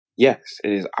yes,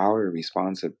 it is our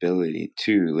responsibility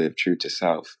to live true to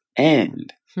self.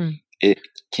 And it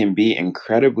can be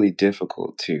incredibly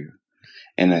difficult to,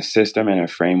 in a system and a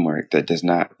framework that does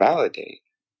not validate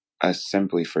us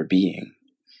simply for being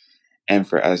and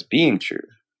for us being true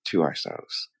to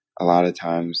ourselves. A lot of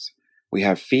times we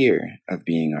have fear of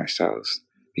being ourselves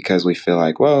because we feel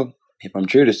like, well, if I'm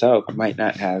true to self, I might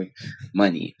not have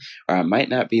money, or I might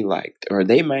not be liked, or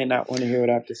they might not want to hear what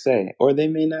I have to say, or they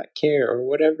may not care, or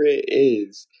whatever it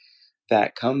is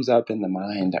that comes up in the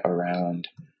mind around,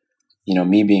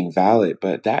 me being valid.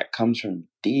 But that comes from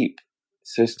deep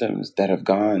systems that have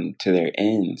gone to their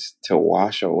ends to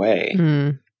wash away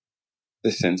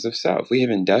the sense of self. We have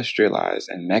industrialized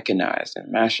and mechanized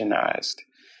and machinized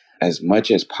as much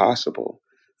as possible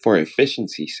for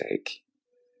efficiency's sake,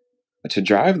 to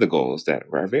drive the goals that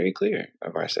are very clear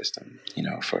of our system,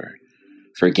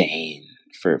 for gain,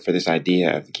 for this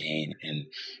idea of gain and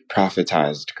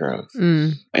profitized growth.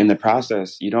 In the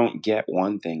process, you don't get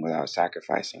one thing without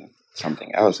sacrificing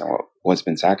something else. And what's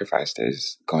been sacrificed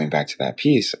is going back to that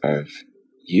piece of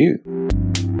you.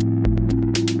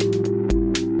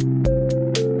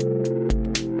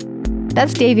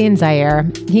 That's Davion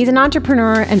Ziere. He's an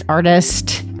entrepreneur, an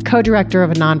artist, co-director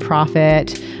of a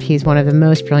nonprofit. He's one of the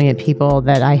most brilliant people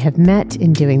that I have met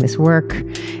in doing this work.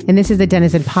 And this is the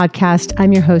Denizen Podcast.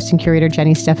 I'm your host and curator,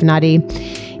 Jenny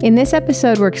Stefanati. In this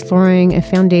episode, we're exploring a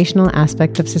foundational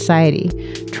aspect of society,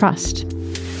 trust.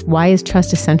 Why is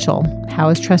trust essential? How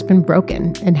has trust been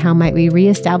broken? And how might we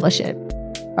reestablish it?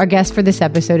 Our guest for this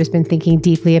episode has been thinking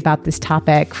deeply about this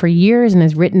topic for years and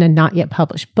has written a not yet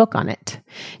published book on it.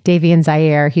 Davion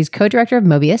Ziere, he's co-director of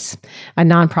Mobius, a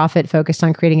nonprofit focused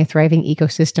on creating a thriving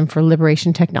ecosystem for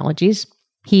liberation technologies.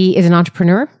 He is an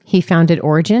entrepreneur. He founded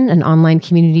Origin, an online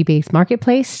community-based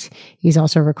marketplace. He's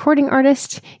also a recording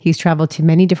artist. He's traveled to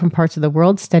many different parts of the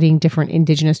world studying different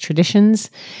indigenous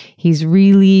traditions. He's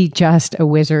really just a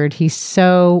wizard. He's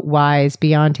so wise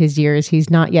beyond his years. He's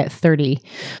not yet 30.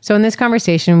 So in this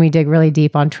conversation, we dig really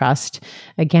deep on trust.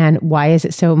 Again, why is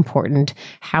it so important?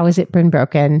 How has it been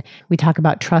broken? We talk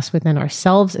about trust within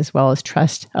ourselves as well as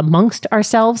trust amongst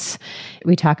ourselves.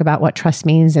 We talk about what trust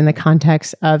means in the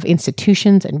context of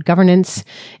institutions and governance,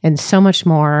 and so much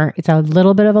more. It's a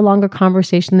little bit of a longer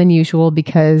conversation than usual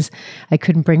because I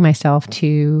couldn't bring myself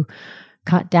to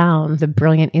cut down the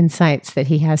brilliant insights that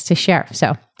he has to share.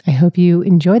 So I hope you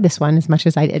enjoyed this one as much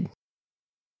as I did.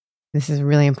 This is a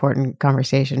really important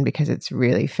conversation because it's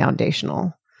really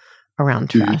foundational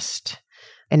around trust.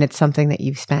 And it's something that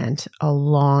you've spent a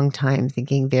long time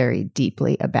thinking very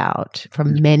deeply about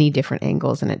from many different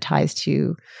angles, and it ties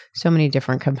to so many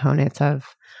different components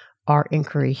of our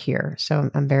inquiry here.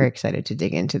 So I'm very excited to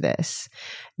dig into this.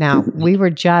 Now, we were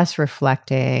just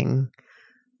reflecting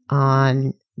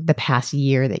on the past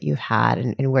year that you've had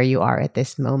and where you are at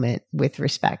this moment with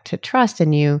respect to trust.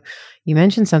 And you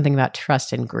mentioned something about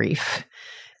trust and grief.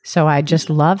 So I'd just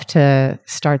love to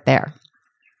start there.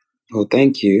 Well,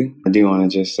 thank you. I do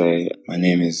want to just say my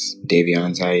name is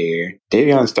Davion Ziere.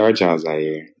 Davion Starchild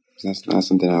Ziere. That's not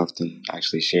something I often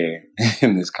actually share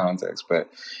in this context, but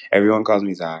everyone calls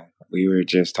me Zai. We were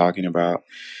just talking about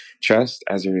trust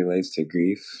as it relates to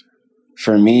grief.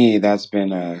 For me, that's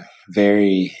been a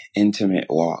very intimate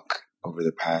walk over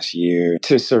the past year,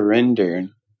 to surrender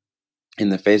in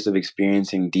the face of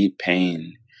experiencing deep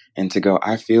pain and to go,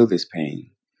 I feel this pain,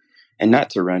 and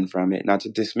not to run from it, not to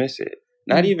dismiss it,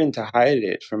 not even to hide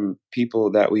it from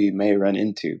people that we may run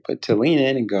into, but to lean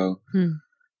in and go,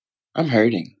 I'm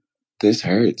hurting. This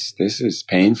hurts. This is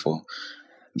painful.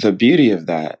 The beauty of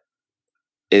that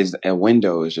is a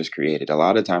window is just created. A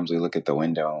lot of times we look at the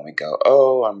window and we go,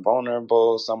 oh, I'm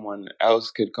vulnerable. Someone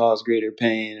else could cause greater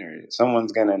pain, or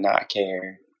someone's going to not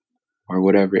care, or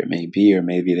whatever it may be. Or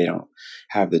maybe they don't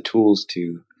have the tools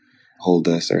to hold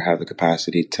us or have the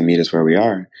capacity to meet us where we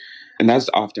are. And that's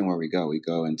often where we go. We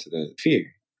go into the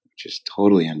fear, which is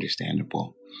totally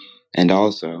understandable. And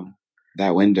also,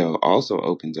 that window also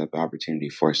opens up the opportunity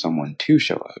for someone to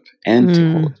show up and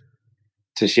to hold,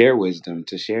 to share wisdom,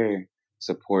 to share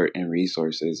support and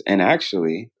resources. And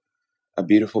actually, a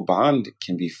beautiful bond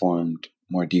can be formed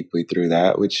more deeply through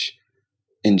that, which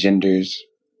engenders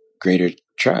greater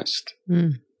trust.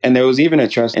 And there was even a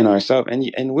trust in ourselves.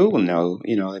 And we will know,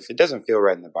 if it doesn't feel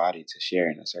right in the body to share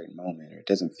in a certain moment, or it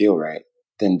doesn't feel right,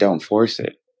 then don't force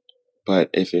it.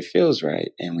 But if it feels right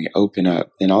and we open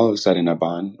up, then all of a sudden a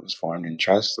bond was formed and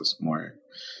trust was more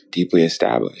deeply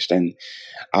established. And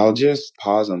I'll just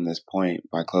pause on this point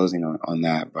by closing on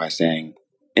that by saying,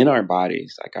 in our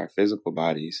bodies, like our physical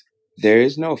bodies, there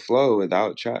is no flow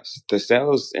without trust. The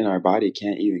cells in our body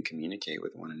can't even communicate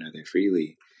with one another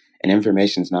freely And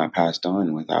information's not passed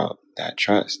on without that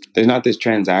trust. There's not this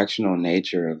transactional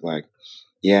nature of like,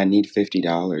 yeah, I need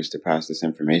 $50 to pass this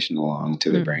information along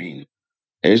to the brain.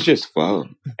 There's just flow.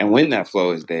 And when that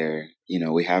flow is there,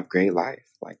 we have great life.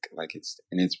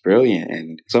 It's brilliant,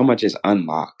 and so much is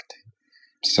unlocked.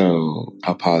 So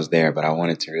I'll pause there, but I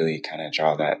wanted to really kind of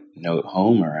draw that note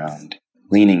home around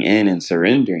leaning in and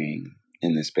surrendering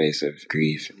in the space of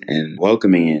grief and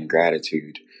welcoming in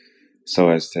gratitude so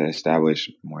as to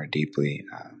establish more deeply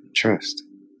trust.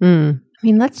 I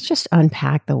mean, let's just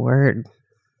unpack the word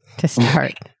to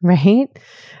start, right?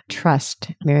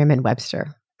 Trust,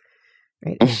 Merriam-Webster.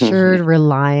 Right? Assured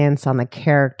reliance on the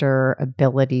character,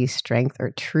 ability, strength, or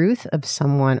truth of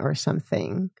someone or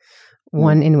something.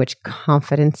 One in which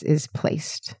confidence is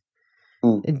placed.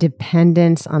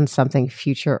 Dependence on something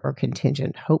future or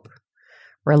contingent. Hope.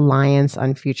 Reliance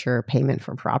on future payment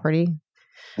for property.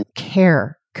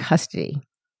 Care, custody.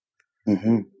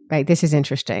 Right? This is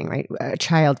interesting, right? A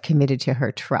child committed to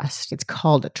her trust. It's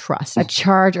called a trust. A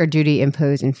charge or duty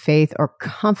imposed in faith or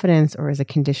confidence or as a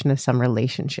condition of some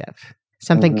relationship.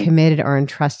 Something committed or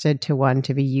entrusted to one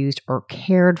to be used or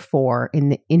cared for in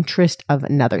the interest of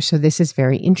another. So this is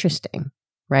very interesting,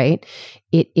 right?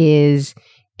 It is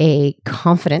a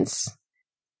confidence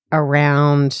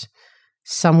around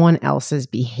someone else's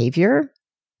behavior,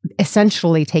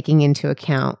 essentially taking into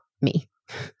account me.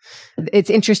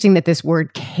 It's interesting that this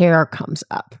word care comes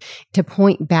up to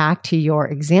point back to your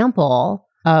example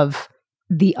of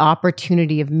the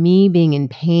opportunity of me being in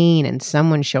pain and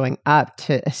someone showing up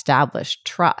to establish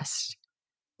trust.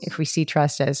 If we see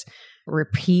trust as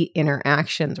repeat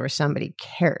interactions where somebody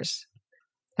cares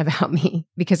about me,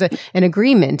 because an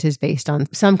agreement is based on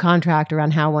some contract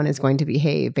around how one is going to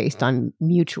behave based on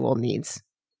mutual needs.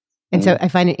 And so I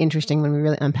find it interesting when we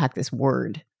really unpack this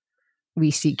word,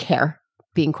 we see care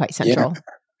being quite central.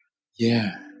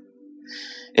 Yeah.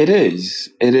 It is.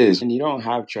 It is. And you don't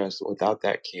have trust without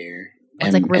that care.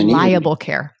 It's like reliable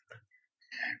care.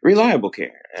 Reliable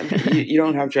care. I mean, you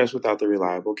don't have trust without the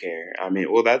reliable care. I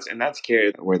mean, well, that's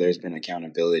care where there's been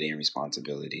accountability and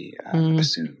responsibility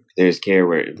assumed. There's care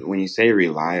where when you say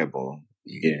reliable,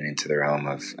 you get into the realm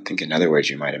of, I think, another word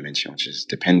you might have mentioned, which is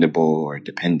dependable or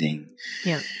depending.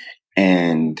 Yeah.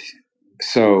 And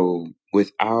so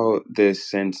without this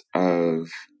sense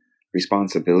of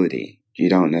responsibility,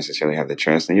 you don't necessarily have the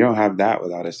trust, and you don't have that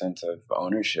without a sense of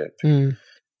ownership.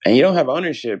 And you don't have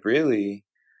ownership really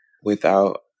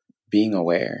without being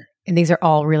aware. And these are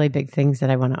all really big things that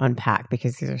I want to unpack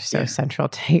because these are so central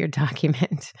to your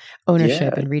document.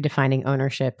 Ownership and redefining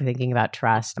ownership, thinking about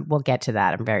trust. We'll get to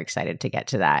that. I'm very excited to get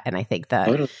to that. And I think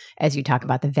that as you talk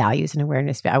about the values and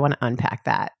awareness, I want to unpack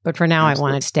that. But for now, I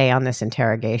want to stay on this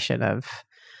interrogation of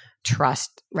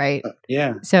trust, right?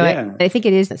 I think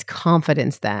it is this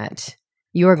confidence that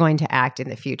you are going to act in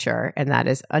the future, and that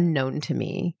is unknown to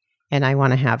me. And I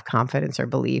want to have confidence or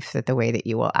belief that the way that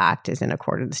you will act is in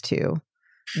accordance to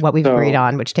what we've agreed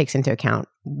on, which takes into account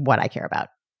what I care about.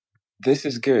 This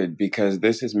is good because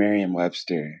this is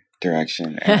Merriam-Webster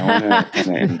direction. And I want to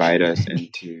kind of invite us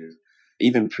into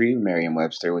even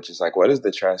pre-Merriam-Webster, which is like, what is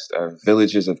the trust of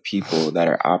villages of people that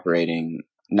are operating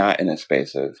not in a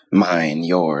space of mine,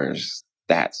 yours,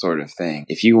 that sort of thing.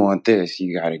 If you want this,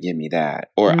 you got to give me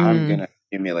that. Or I'm going to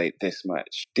accumulate this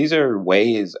much. These are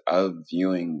ways of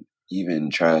viewing even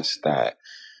trust that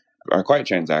are quite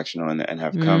transactional and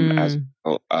have come as a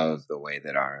result of the way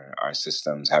that our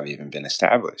systems have even been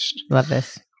established. Love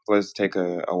this. Let's take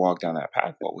a walk down that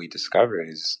path. What we discover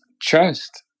is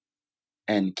trust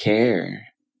and care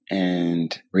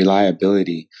and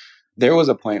reliability. There was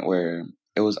a point where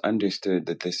it was understood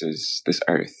that this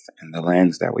earth and the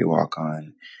lands that we walk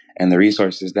on and the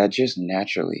resources that just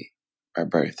naturally are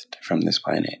birthed from this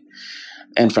planet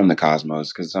and from the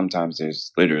cosmos, because sometimes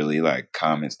there's literally like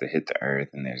comets that hit the earth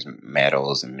and there's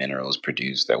metals and minerals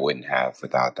produced that wouldn't have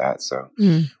without that. So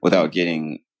without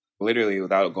going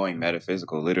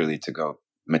metaphysical, literally to go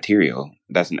material,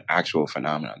 that's an actual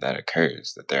phenomenon that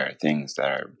occurs, that there are things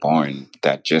that are born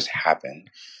that just happen.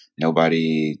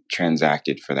 Nobody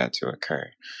transacted for that to occur.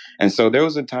 And so there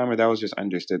was a time where that was just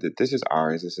understood that this is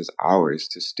ours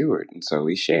to steward. And so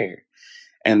we share.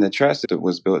 And the trust that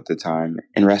was built at the time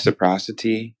in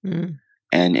reciprocity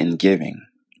and in giving,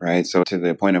 right? So to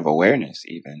the point of awareness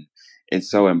even,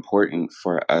 it's so important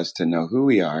for us to know who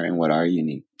we are and what our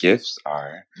unique gifts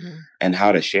are and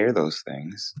how to share those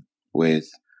things with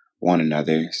one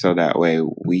another. So that way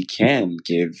we can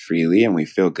give freely and we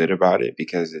feel good about it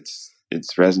because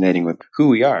it's resonating with who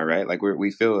we are, right? Like we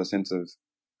feel a sense of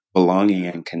belonging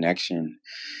and connection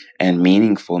and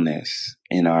meaningfulness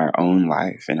in our own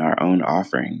life, in our own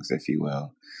offerings, if you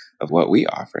will, of what we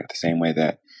offer, the same way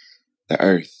that the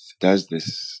earth does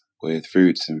this with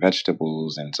fruits and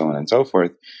vegetables and so on and so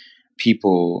forth.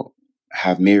 People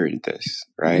have mirrored this,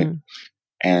 right? Mm.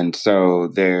 And so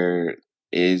there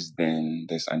is then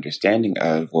this understanding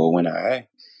of, well, when I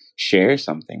share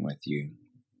something with you,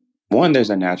 one, there's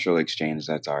a natural exchange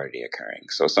that's already occurring.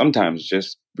 So sometimes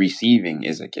just receiving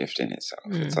is a gift in itself.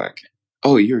 It's like,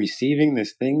 oh, you're receiving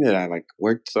this thing that I like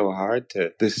worked so hard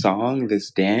to, this song,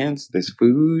 this dance, this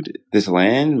food, this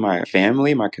land, my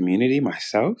family, my community,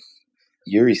 myself.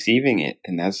 You're receiving it.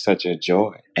 And that's such a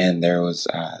joy. And there was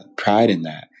pride in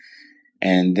that.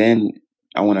 And then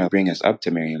I want to bring us up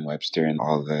to Merriam-Webster and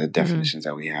all the definitions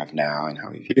that we have now and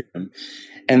how we view them.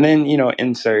 And then,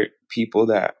 insert people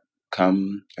that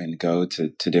come and go to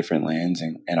different lands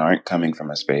and aren't coming from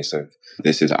a space of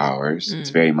this is ours.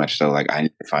 It's very much so like I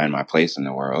need to find my place in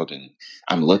the world and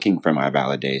I'm looking for my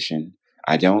validation.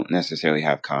 I don't necessarily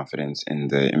have confidence in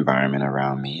the environment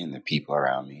around me and the people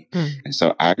around me. And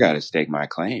so I got to stake my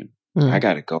claim. I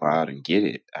got to go out and get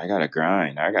it. I got to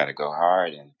grind. I got to go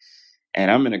hard. And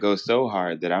I'm going to go so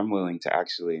hard that I'm willing to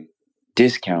actually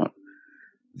discount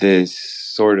this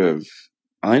sort of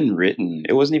unwritten,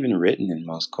 it wasn't even written in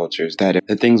most cultures, that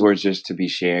the things were just to be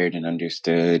shared and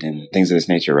understood and things of this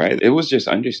nature, right? It was just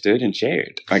understood and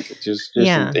shared, like just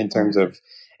in terms of,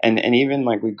 and even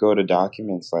like we go to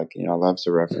documents, like, I love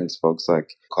to reference folks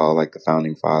like call like the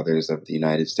founding fathers of the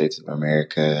United States of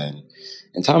America.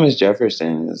 And Thomas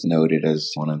Jefferson is noted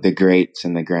as one of the greats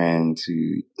and the grands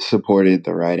who supported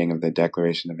the writing of the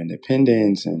Declaration of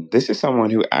Independence. And this is someone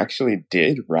who actually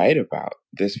did write about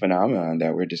this phenomenon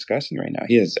that we're discussing right now.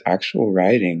 He has actual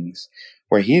writings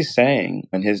where he's saying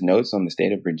in his notes on the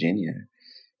state of Virginia,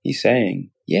 he's saying,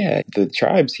 yeah, the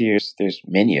tribes here, there's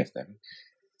many of them.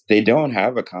 They don't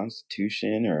have a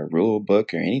constitution or a rule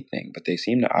book or anything, but they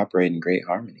seem to operate in great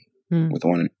harmony with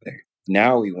one another.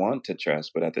 Now we want to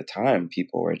trust, but at the time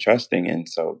people were trusting. And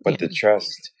so, but the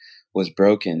trust was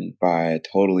broken by a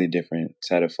totally different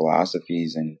set of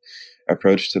philosophies and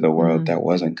approach to the world that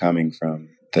wasn't coming from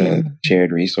the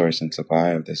shared resource and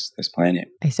supply of this planet.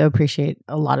 I so appreciate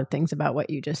a lot of things about what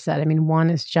you just said. I mean, one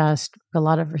is just a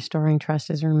lot of restoring trust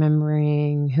is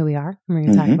remembering who we are. And we're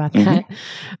going to talk about that.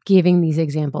 Giving these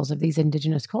examples of these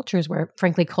indigenous cultures where,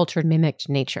 frankly, culture mimicked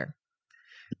nature.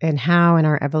 And how in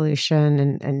our evolution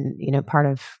and part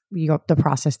of the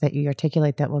process that you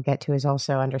articulate that we'll get to is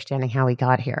also understanding how we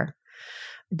got here.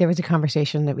 There was a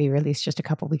conversation that we released just a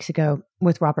couple of weeks ago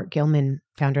with Robert Gilman,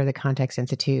 founder of the Context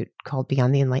Institute, called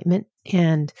Beyond the Enlightenment.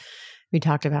 And we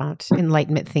talked about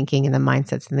Enlightenment thinking and the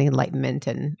mindsets in the Enlightenment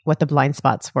and what the blind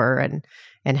spots were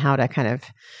and how to kind of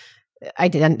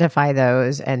identify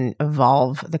those and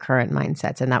evolve the current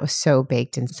mindsets. And that was so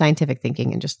baked in scientific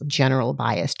thinking and just general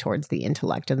bias towards the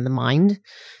intellect and the mind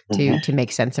to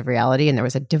make sense of reality. And there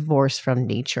was a divorce from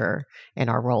nature and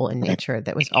our role in nature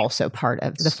that was also part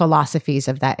of the philosophies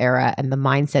of that era and the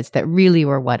mindsets that really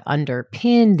were what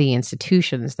underpinned the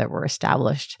institutions that were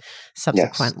established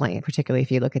subsequently, particularly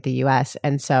if you look at the US.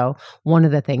 And so one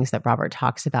of the things that Robert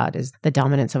talks about is the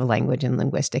dominance of language and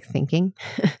linguistic thinking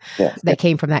that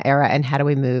came from that era. And how do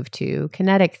we move to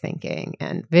kinetic thinking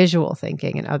and visual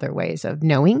thinking and other ways of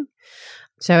knowing?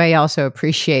 So I also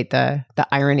appreciate the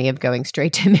irony of going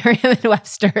straight to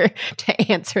Merriam-Webster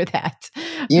to answer that.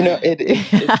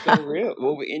 It's so real.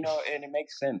 Well, and it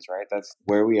makes sense, right? That's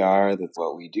where we are. That's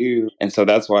what we do. And so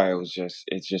that's why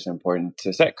it's just important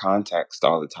to set context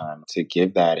all the time, to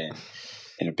give that in.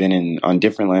 And I've been on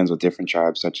different lands with different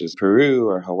tribes, such as Peru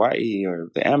or Hawaii or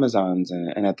the Amazons.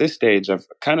 And at this stage, I've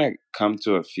kind of come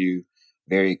to a few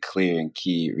very clear and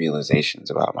key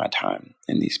realizations about my time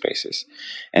in these spaces.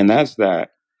 And that's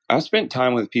that I've spent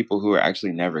time with people who are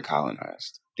actually never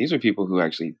colonized. These are people who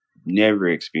actually never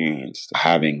experienced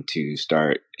having to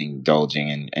start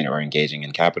indulging in or engaging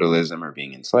in capitalism or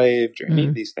being enslaved or any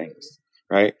of these things,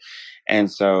 right?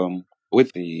 And so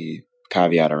with the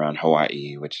caveat around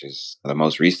Hawaii, which is the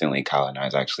most recently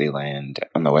colonized actually land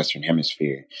on the Western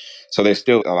Hemisphere. So there's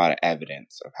still a lot of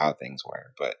evidence of how things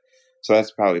were, but so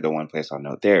that's probably the one place I'll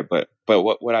note there. But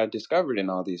what I discovered in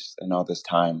all this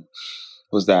time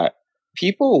was that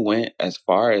people went as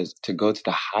far as to go to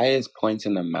the highest points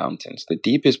in the mountains, the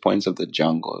deepest points of the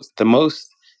jungles, the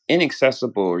most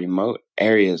inaccessible, remote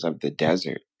areas of the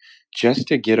desert, just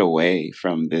to get away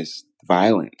from this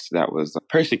violence that was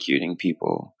persecuting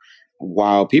people,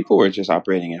 while people were just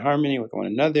operating in harmony with one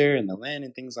another and the land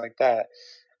and things like that.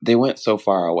 They went so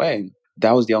far away.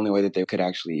 That was the only way that they could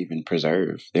actually even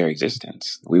preserve their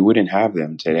existence. We wouldn't have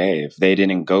them today if they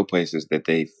didn't go places that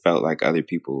they felt like other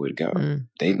people would go.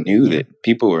 They knew that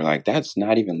people were like, that's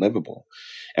not even livable.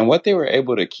 And what they were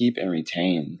able to keep and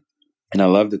retain And I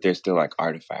love that there's still like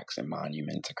artifacts and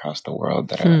monuments across the world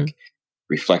that are like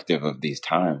reflective of these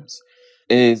times.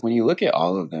 Is when you look at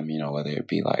all of them, whether it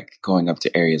be like going up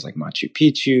to areas like Machu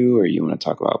Picchu, or you want to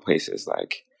talk about places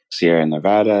like Sierra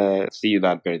Nevada,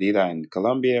 Ciudad Perdida in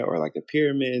Colombia, or like the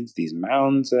pyramids, these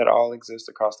mounds that all exist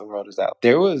across the world, is that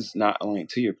there was not only,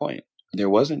 to your point, there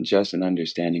wasn't just an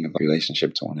understanding of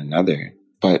relationship to one another,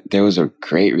 but there was a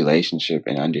great relationship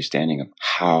and understanding of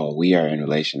how we are in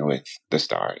relation with the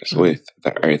stars, with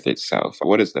the earth itself.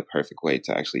 What is the perfect way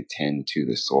to actually tend to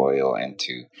the soil and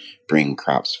to bring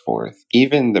crops forth?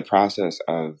 Even the process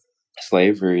of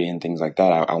slavery and things like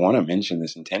that, I want to mention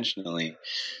this intentionally,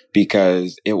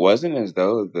 because it wasn't as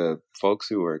though the folks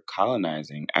who were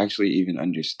colonizing actually even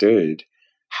understood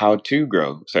how to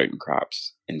grow certain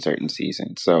crops in certain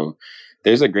seasons. So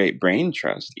there's a great brain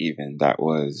trust even that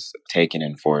was taken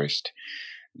and forced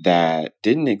that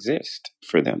didn't exist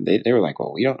for them. They were like,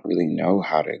 well, we don't really know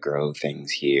how to grow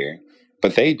things here,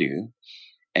 but they do.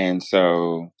 And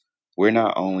so we're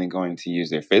not only going to use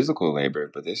their physical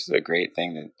labor, but this is a great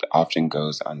thing that often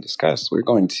goes undiscussed. We're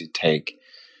going to take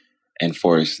and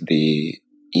force the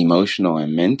emotional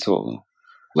and mental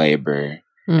labor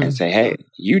and say, hey,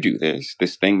 you do this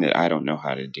thing that I don't know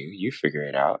how to do, you figure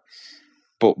it out.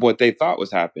 But what they thought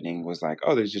was happening was like,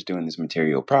 oh, they're just doing this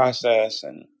material process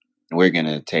and we're going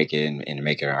to take it and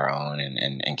make it our own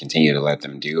and continue to let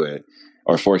them do it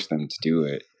or force them to do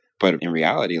it. But in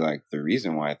reality, like the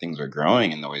reason why things were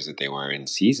growing in the ways that they were in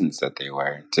seasons that they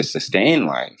were to sustain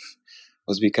life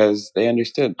was because they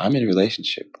understood I'm in a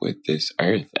relationship with this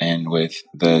earth and with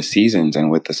the seasons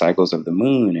and with the cycles of the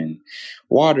moon and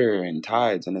water and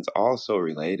tides. And it's all so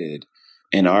related.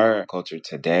 In our culture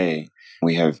today,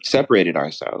 we have separated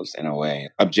ourselves in a way,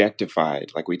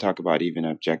 objectified, like we talk about even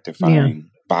objectifying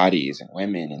bodies and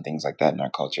women and things like that in our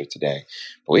culture today.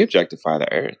 But we objectify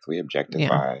the earth. We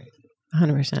objectify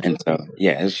 100%. And so,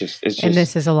 it's just. And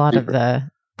this is a lot of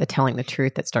the telling the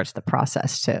truth that starts the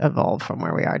process to evolve from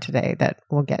where we are today that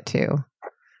we'll get to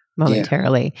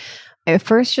momentarily. I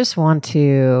first just want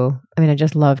to, I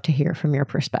just love to hear from your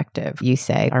perspective. You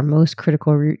say our most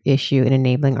critical root issue in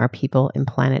enabling our people and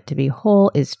planet to be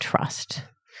whole is trust.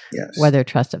 Yes. Whether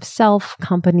trust of self,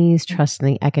 companies, trust in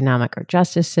the economic or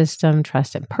justice system,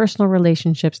 trust in personal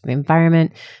relationships, the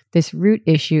environment, this root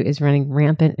issue is running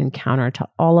rampant and counter to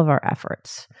all of our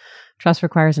efforts. Trust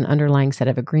requires an underlying set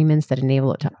of agreements that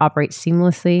enable it to operate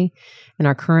seamlessly, and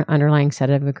our current underlying set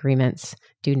of agreements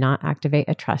do not activate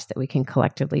a trust that we can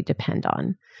collectively depend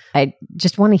on. I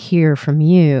just want to hear from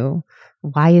you,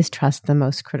 why is trust the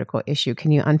most critical issue?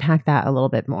 Can you unpack that a little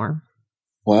bit more?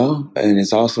 Well, and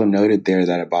it's also noted there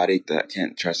that a body that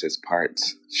can't trust its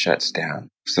parts shuts down.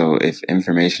 So if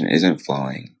information isn't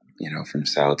flowing, from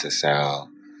cell to cell,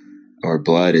 or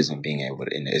blood isn't able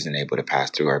to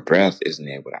pass through, or breath isn't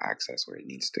able to access where it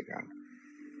needs to go,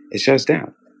 it shuts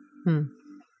down.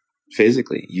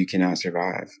 Physically, you cannot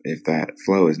survive if that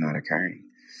flow is not occurring.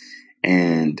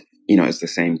 And, it's the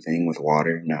same thing with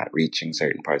water not reaching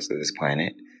certain parts of this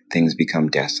planet. Things become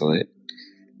desolate.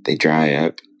 They dry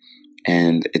up.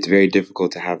 And it's very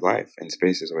difficult to have life in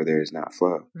spaces where there is not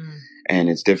flow. And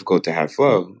it's difficult to have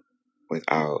flow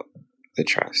without the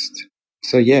trust.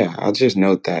 So, I'll just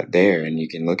note that there, and you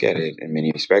can look at it in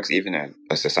many respects, even at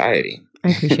a society. I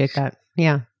appreciate that.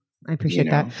 Yeah, I appreciate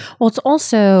that. Well, it's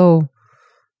also,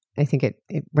 I think it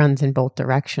runs in both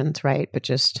directions, right? But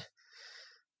just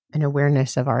an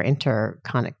awareness of our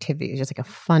interconnectivity is just like a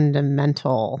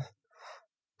fundamental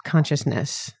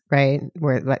consciousness, right?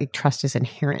 Where like trust is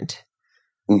inherent.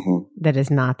 That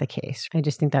is not the case. I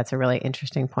just think that's a really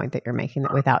interesting point that you're making,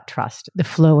 that without trust, the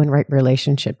flow and right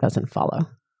relationship doesn't follow.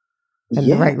 And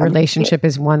the right relationship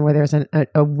is one where there's an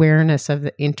awareness of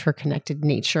the interconnected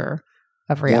nature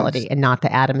of reality and not the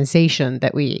atomization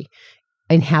that we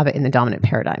inhabit in the dominant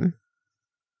paradigm.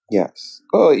 Yes.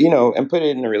 Well, and put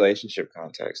it in a relationship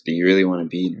context. Do you really want to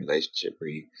be in a relationship where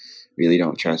you really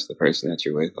don't trust the person that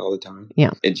you're with all the time?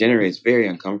 Yeah. It generates very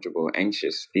uncomfortable,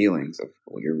 anxious feelings of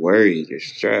you're worried, you're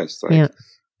stressed.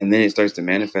 And then it starts to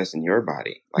manifest in your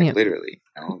body, literally.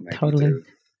 Totally.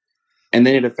 And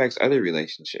then it affects other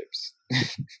relationships.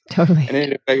 Totally. And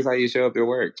then it affects how you show up at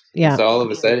work. Yeah. So all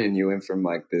of a sudden you went from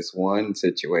like this one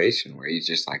situation where you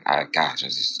just like, I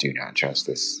just do not trust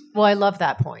this. Well, I love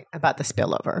that point about the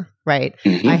spillover, right?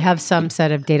 I have some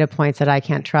set of data points that I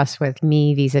can't trust with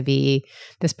me vis-a-vis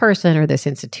this person or this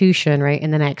institution, right?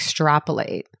 And then I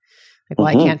extrapolate. Like, well,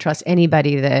 I can't trust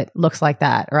anybody that looks like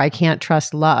that, or I can't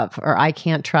trust love, or I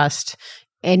can't trust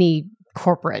any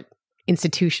corporate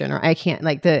institution, or I can't,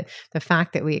 like the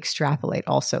fact that we extrapolate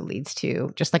also leads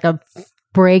to just like a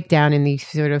breakdown in these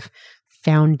sort of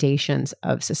foundations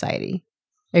of society.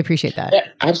 I appreciate that. Yeah,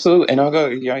 absolutely. And I'll go,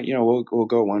 we'll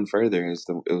go one further.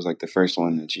 It was like the first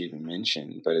one that you even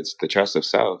mentioned, but it's the trust of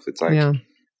self. It's like,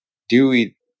 do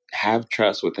we have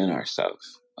trust within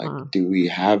ourselves? Like, do we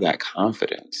have that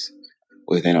confidence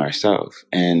within ourselves?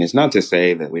 And it's not to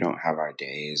say that we don't have our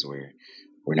days where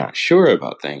we're not sure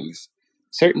about things.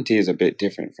 Certainty is a bit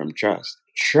different from trust.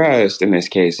 Trust, in this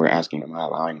case, we're asking, am I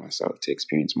allowing myself to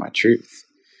experience my truth?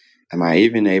 Am I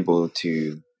even able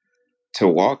to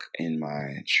walk in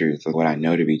my truth of what I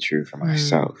know to be true for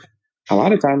myself? A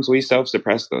lot of times we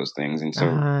self-suppress those things. And so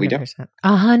 100%. we don't.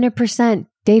 100%.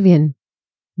 Davion,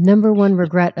 number one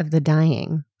regret of the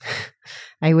dying.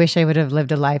 I wish I would have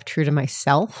lived a life true to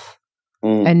myself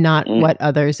and not what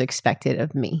others expected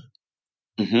of me.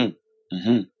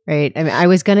 Right? I mean, I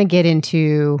was going to get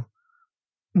into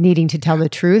needing to tell the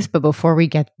truth, but before we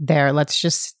get there, let's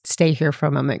just stay here for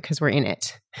a moment because we're in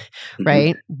it,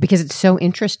 right? Because it's so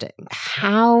interesting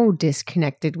how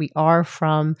disconnected we are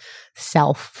from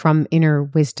self, from inner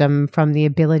wisdom, from the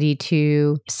ability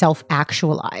to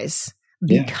self-actualize.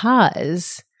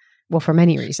 Because, well, for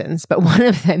many reasons, but one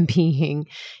of them being,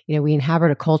 we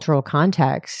inhabit a cultural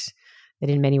context that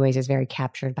in many ways is very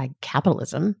captured by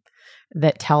capitalism,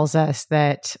 that tells us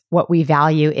that what we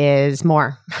value is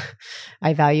more.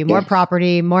 I value more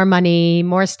property, more money,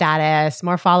 more status,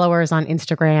 more followers on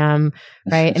Instagram,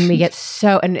 right? And we get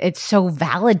and it's so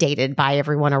validated by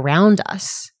everyone around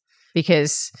us,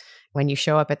 because when you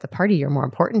show up at the party, you're more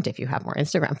important if you have more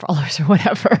Instagram followers or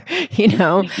whatever,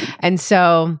 And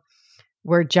so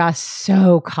we're just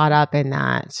so caught up in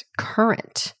that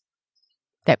current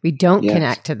that we don't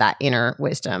connect to that inner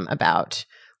wisdom about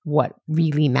what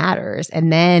really matters.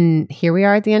 And then here we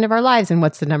are at the end of our lives. And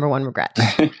what's the number one regret?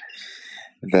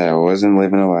 That I wasn't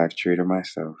living a life true to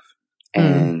myself.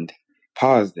 And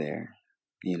pause there,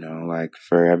 like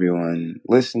for everyone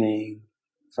listening,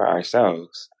 for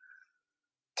ourselves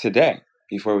today,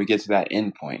 before we get to that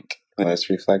end point,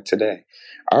 let's reflect today.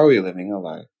 Are we living a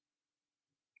life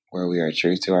where we are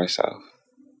true to ourselves?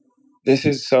 This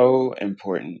is so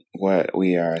important, what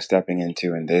we are stepping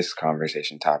into in this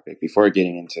conversation topic. Before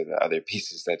getting into the other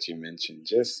pieces that you mentioned,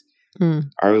 just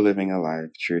are we living a life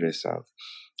true to self?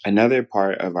 Another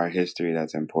part of our history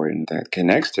that's important that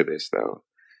connects to this, though,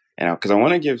 because I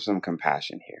want to give some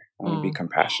compassion here. I want to be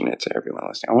compassionate to everyone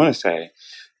listening. I want to say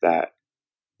that,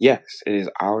 yes, it is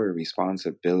our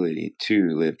responsibility to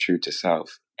live true to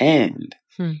self. And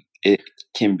it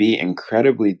can be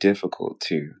incredibly difficult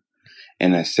to,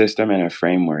 in a system and a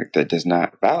framework that does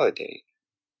not validate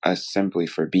us simply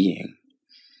for being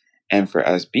and for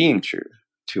us being true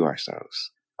to ourselves.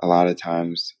 A lot of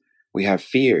times we have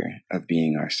fear of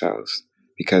being ourselves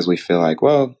because we feel like,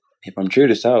 well, if I'm true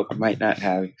to self, I might not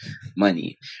have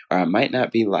money, or I might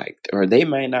not be liked, or they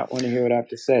might not want to hear what I have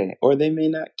to say, or they may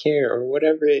not care, or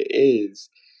whatever it is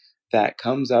that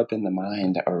comes up in the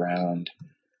mind around,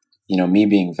 me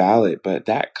being valid. But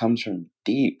that comes from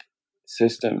deep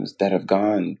systems that have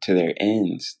gone to their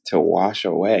ends to wash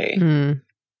away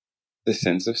the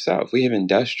sense of self. We have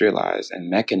industrialized and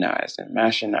mechanized and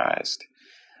machinized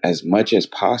as much as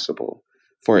possible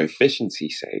for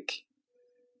efficiency's sake,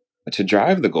 to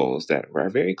drive the goals that were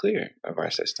very clear of our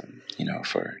system,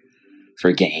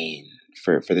 for gain,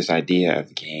 for this idea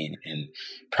of gain and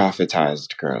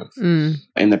profitized growth.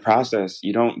 In the process,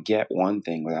 you don't get one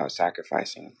thing without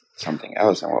sacrificing something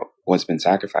else. And what's been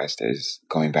sacrificed is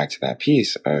going back to that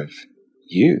piece of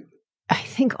you. I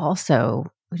think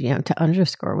also, to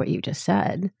underscore what you just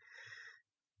said,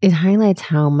 it highlights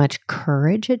how much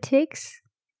courage it takes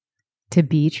to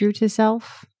be true to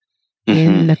self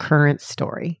in the current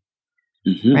story,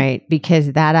 right?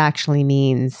 Because that actually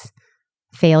means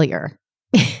failure.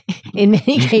 In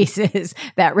many cases,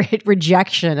 that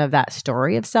rejection of that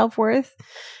story of self-worth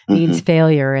means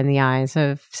failure in the eyes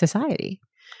of society,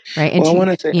 right? And well, I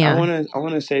want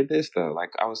to say this though. Like,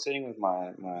 I was sitting with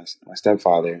my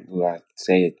stepfather, who I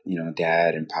say,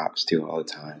 dad and pops to all the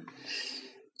time.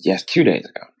 Yes, 2 days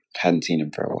ago. Hadn't seen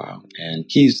him for a while, and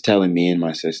he's telling me and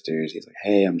my sisters, he's like,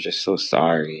 "Hey, I'm just so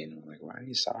sorry." And I'm like, "Why are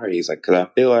you sorry?" He's like, "Because I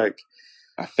feel like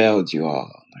I failed you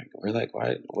all." Like, we're like,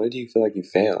 "Why? What do you feel like you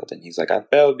failed?" And he's like, "I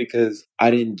failed because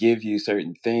I didn't give you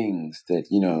certain things that,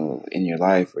 in your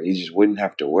life where you just wouldn't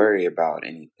have to worry about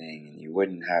anything, and you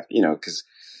wouldn't have, because,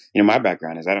 my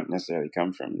background is I don't necessarily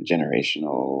come from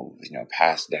generational,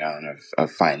 passed down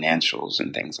of financials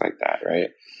and things like that,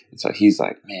 right?" And so he's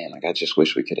like, "Man, like, I just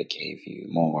wish we could have gave you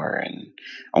more, and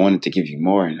I wanted to give you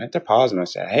more." And I had to pause and I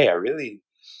said, "Hey,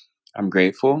 I'm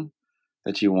grateful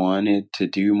that you wanted to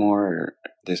do more, or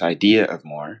this idea of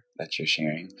more that you're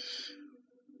sharing.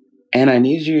 And I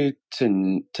need you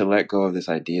to let go of this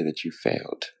idea that you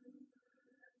failed,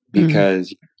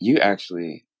 because you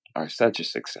actually are such a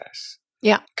success.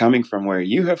 Yeah. Coming from where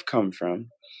you have come from,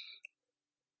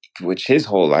 which his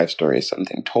whole life story is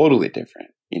something totally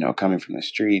different, coming from the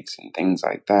streets and things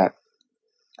like that.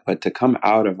 But to come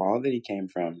out of all that he came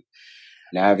from,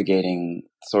 navigating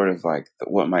sort of like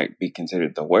what might be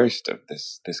considered the worst of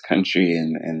this country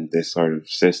and this sort of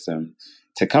system,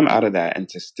 to come out of that and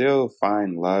to still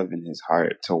find love in his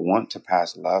heart, to want to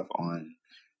pass love on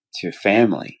to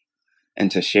family and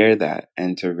to share that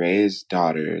and to raise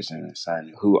daughters and a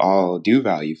son who all do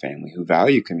value family, who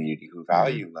value community, who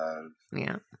value love.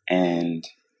 Yeah. And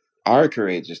are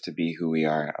courageous to be who we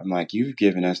are. I'm like, you've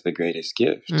given us the greatest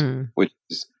gift, which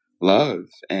is love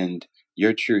and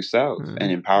your true self,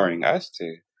 and empowering us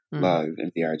to love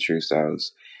and be our true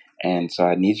selves. And so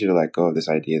I need you to let go of this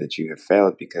idea that you have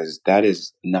failed, because that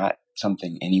is not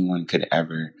something anyone could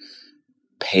ever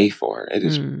pay for. It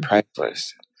is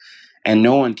priceless. And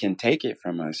no one can take it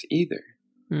from us either.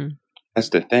 That's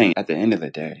the thing. At the end of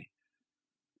the day,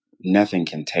 nothing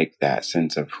can take that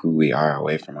sense of who we are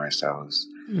away from ourselves.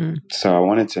 So I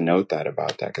wanted to note that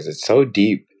about that, because it's so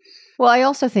deep. Well, I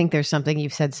also think there's something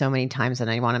you've said so many times, and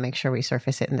I want to make sure we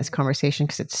surface it in this conversation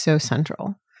because it's so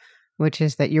central, which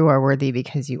is that you are worthy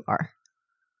because you are.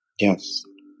 Yes.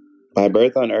 By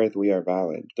birth on earth, we are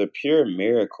valid. The pure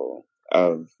miracle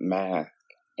of math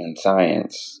and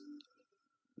science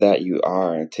that you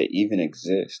are to even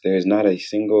exist. There is not a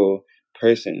single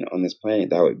person on this planet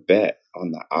that would bet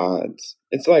on the odds.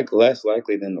 It's like less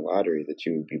likely than the lottery that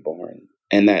you would be born,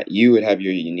 and that you would have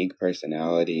your unique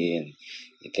personality and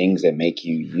things that make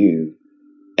you you,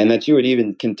 and that you would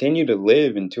even continue to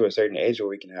live into a certain age where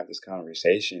we can have this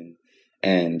conversation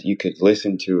and you could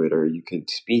listen to it, or you could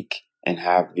speak and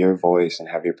have your voice and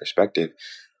have your perspective.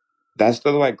 That's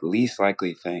the least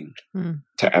likely thing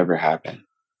to ever happen.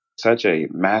 Such a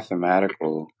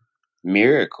mathematical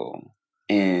miracle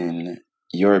in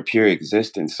your pure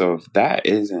existence. So if that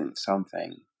isn't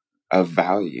something of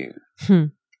value,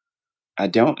 I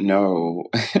don't know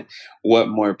what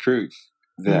more proof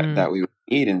that we would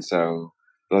need. And so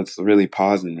let's really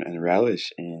pause and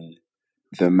relish in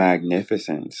the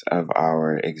magnificence of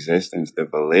our existence, the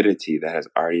validity that has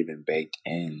already been baked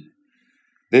in.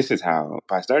 This is how,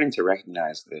 by starting to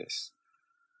recognize this,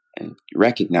 and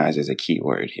recognize is a key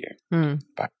word here,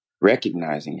 by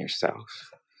recognizing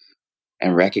yourself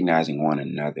and recognizing one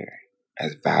another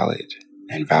as valid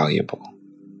and valuable.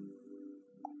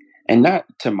 And not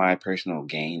to my personal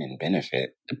gain and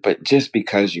benefit, but just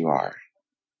because you are.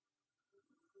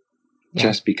 Yeah.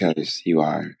 Just because you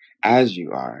are, as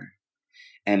you are.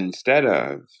 And instead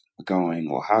of going,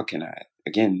 well, how can I?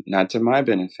 Again, not to my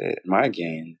benefit, my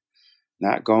gain.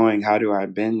 Not going, how do I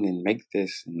bend and make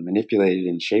this and manipulate it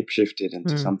and shape-shift it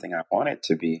into something I want it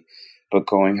to be? But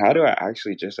going, how do I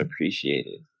actually just appreciate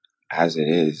it as it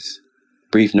is?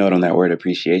 Brief note on that word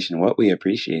appreciation. What we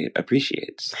appreciate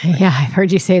appreciates. Yeah, I've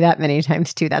heard you say that many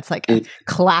times too. That's like a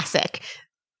classic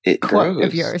quote grows.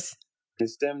 Of yours. It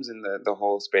stems in the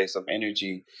whole space of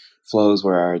energy flows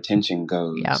where our attention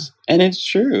goes. Yeah. And it's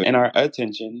true. And our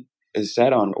attention is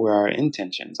set on where our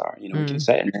intentions are. We can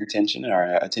set an intention and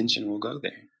our attention will go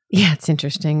there. Yeah, it's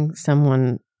interesting.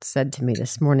 Someone said to me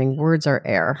this morning, words are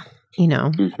air,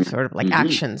 sort of like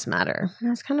actions matter. And I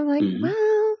was kind of like,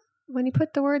 well, when you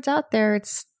put the words out there,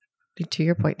 it's, to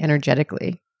your point,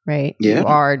 energetically, right? Yeah. You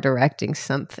are directing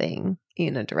something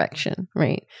in a direction,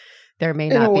 right? There may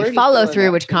not be follow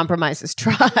through, which compromises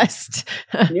trust.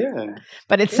 Yeah.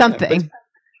 But it's something.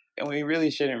 And we really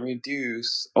shouldn't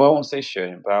reduce, well, I won't say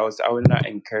shouldn't, but I would not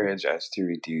encourage us to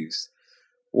reduce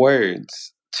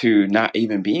words to not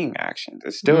even being actions.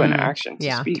 It's still an action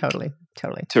to speak. Totally.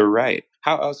 To write.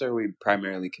 How else are we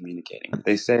primarily communicating?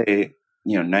 They say,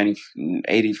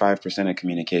 85% of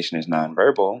communication is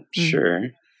nonverbal. Sure.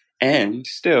 And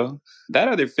still, that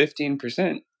other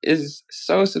 15% is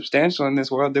so substantial in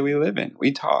this world that we live in.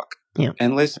 We talk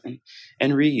and listen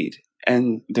and read.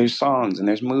 And there's songs and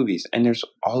there's movies and there's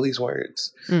all these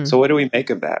words. So what do we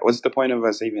make of that? What's the point of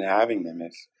us even having them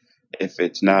if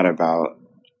it's not about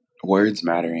words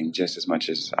mattering just as much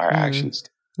as our actions?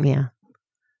 Yeah.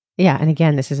 Yeah. And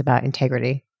again, this is about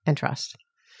integrity and trust,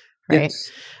 right?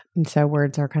 Yes. And so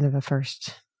words are kind of a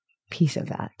first piece of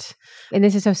that. And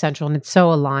this is so central and it's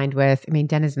so aligned with,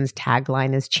 Denizens'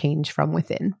 tagline is change from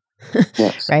within,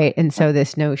 Yes. Right? And so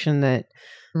this notion that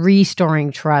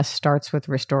restoring trust starts with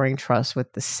restoring trust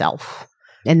with the self.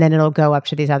 And then it'll go up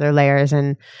to these other layers.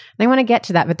 And I want to get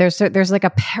to that, but there's like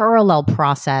a parallel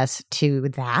process to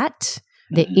that,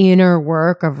 the inner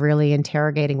work of really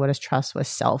interrogating what does trust with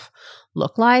self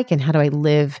look like, and how do I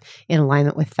live in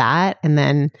alignment with that? And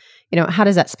then, how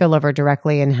does that spill over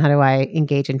directly, and how do I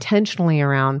engage intentionally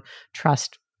around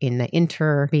trust in the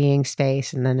interbeing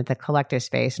space and then at the collective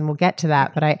space? And we'll get to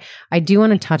that. But I do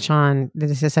want to touch on,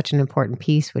 this is such an important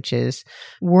piece, which is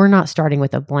we're not starting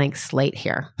with a blank slate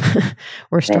here.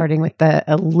 We're starting with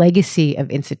a legacy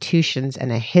of institutions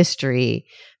and a history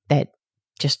that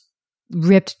just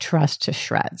ripped trust to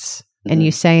shreds. And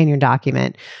you say in your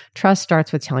document, trust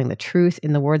starts with telling the truth.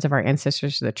 In the words of our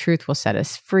ancestors, the truth will set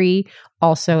us free.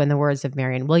 Also, in the words of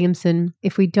Marianne Williamson,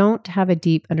 if we don't have a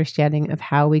deep understanding of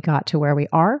how we got to where we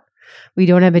are, we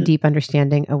don't have a deep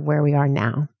understanding of where we are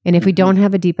now. And if we don't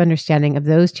have a deep understanding of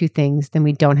those two things, then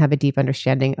we don't have a deep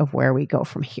understanding of where we go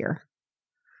from here.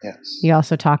 Yes. You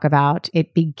also talk about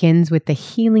it begins with the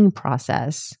healing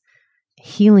process.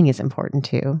 Healing is important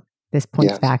too. This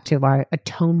points back to our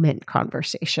atonement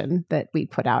conversation that we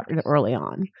put out early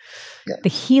on. Yes. The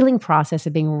healing process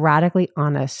of being radically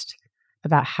honest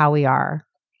about how we are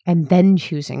and then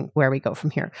choosing where we go from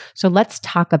here. So let's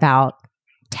talk about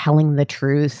telling the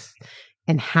truth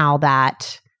and how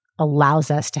that allows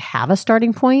us to have a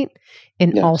starting point,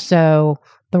 and also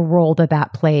the role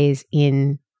that plays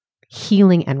in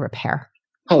healing and repair.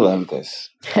 I love this.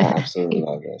 I absolutely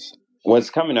love this.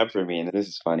 What's coming up for me, and this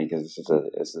is funny because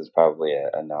this is probably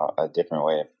a different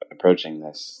way of approaching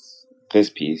this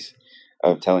piece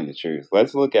of telling the truth.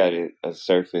 Let's look at it as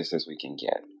surface as we can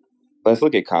get. Let's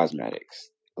look at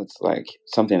cosmetics. It's like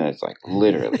something that's like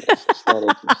literally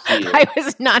aesthetic. I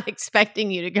was not expecting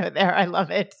you to go there. I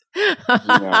love it.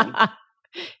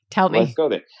 Tell me. Let's go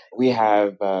there. We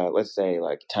have, let's say,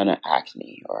 like a ton of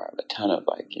acne, or a ton of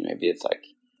maybe it's like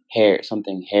hair,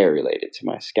 something hair related to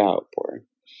my scalp, or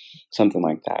something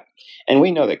like that. And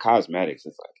we know that cosmetics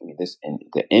is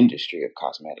the industry of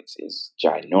cosmetics is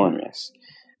ginormous,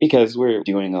 because we're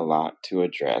doing a lot to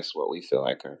address what we feel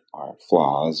like are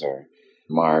flaws or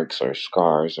marks or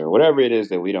scars or whatever it is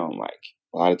that we don't like.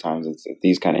 A lot of times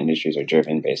these kind of industries are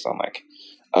driven based on like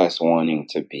us wanting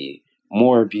to be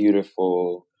more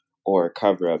beautiful or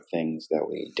cover up things that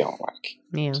we don't like.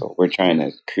 Yeah. So we're trying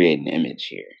to create an image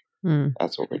here.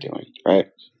 That's what we're doing, right?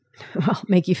 Well,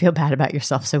 make you feel bad about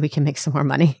yourself so we can make some more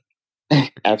money.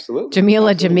 Absolutely.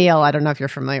 Jamila, I don't know if you're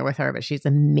familiar with her, but she's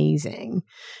amazing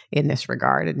in this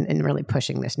regard and really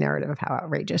pushing this narrative of how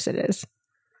outrageous it is.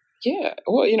 Yeah.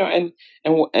 Well, and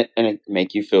it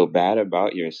make you feel bad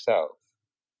about yourself,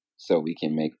 so we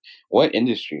can make what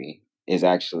industry is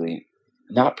actually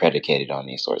not predicated on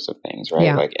these sorts of things, right?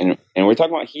 Yeah. And we're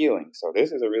talking about healing. So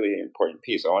this is a really important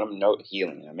piece. I want to note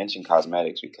healing. I mentioned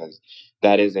cosmetics because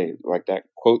that is that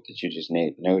quote that you just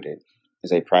noted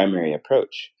is a primary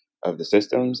approach of the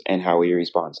systems and how we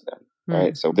respond to them,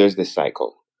 right? So there's this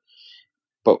cycle.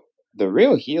 But the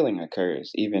real healing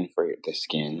occurs even for the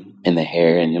skin and the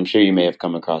hair. And I'm sure you may have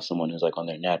come across someone who's like on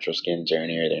their natural skin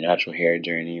journey or their natural hair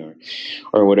journey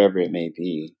or whatever it may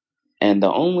be. And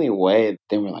the only way,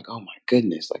 then we're like, oh my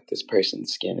goodness, like this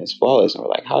person's skin is flawless. And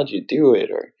we're like, how'd you do it?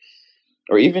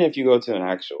 Or even if you go to an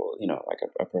actual, like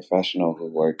a professional who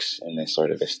works in this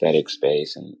sort of aesthetic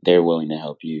space and they're willing to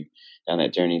help you down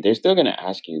that journey, they're still going to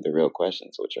ask you the real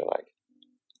questions, which are like,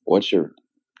 what's your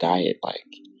diet like?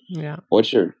 Yeah.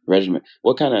 What's your regimen?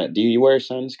 Do you wear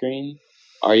sunscreen?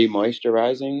 Are you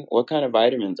moisturizing? What kind of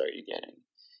vitamins are you getting?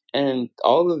 And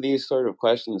all of these sort of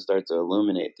questions start to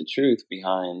illuminate the truth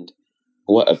behind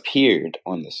what appeared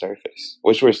on the surface,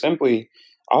 which were simply,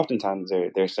 oftentimes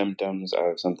they're symptoms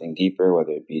of something deeper,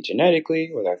 whether it be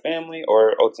genetically with our family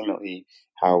or ultimately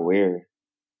how we're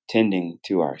tending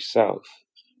to ourselves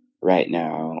right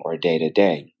now or day to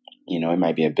day. It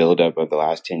might be a buildup of the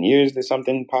last 10 years that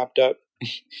something popped up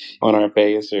on our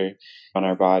face or on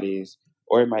our bodies,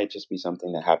 or it might just be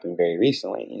something that happened very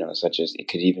recently, such as it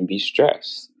could even be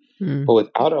stress. But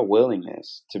without a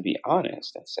willingness to be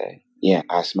honest and say, yeah,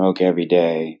 I smoke every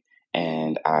day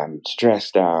and I'm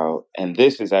stressed out. And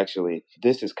this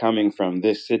is coming from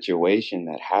this situation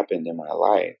that happened in my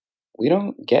life. We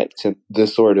don't get to the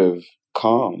sort of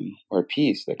calm or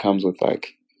peace that comes with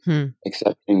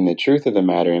accepting the truth of the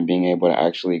matter and being able to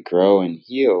actually grow and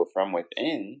heal from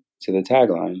within, to the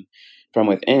tagline, from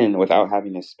within, without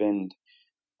having to spend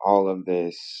all of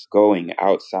this going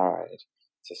outside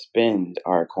to spend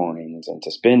our coins and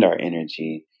to spend our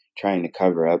energy trying to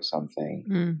cover up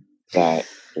something that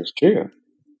is true.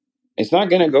 It's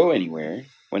not going to go anywhere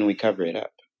when we cover it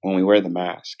up, when we wear the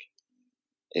mask.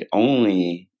 It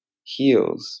only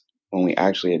heals when we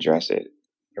actually address it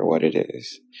for what it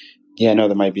is. Yeah, no,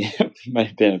 that might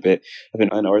have been a bit of an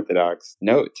unorthodox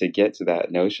note to get to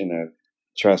that notion of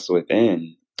trust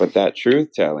within. But that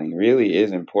truth telling really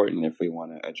is important if we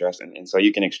want to address it. And so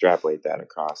you can extrapolate that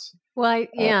across. Well,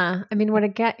 yeah. I mean,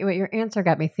 what your answer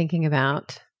got me thinking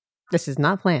about, this is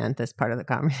not planned, this part of the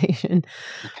conversation,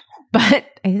 but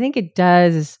I think it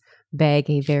does beg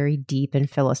a very deep and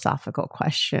philosophical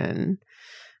question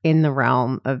in the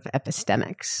realm of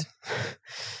epistemics,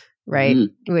 right?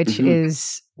 Mm-hmm. Which Mm-hmm.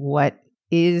 is, what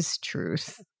is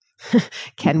truth?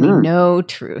 Can Mm-hmm. we know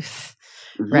truth?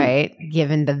 Mm-hmm. Right?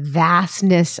 Given the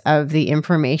vastness of the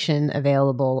information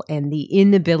available and the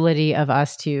inability of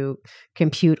us to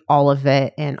compute all of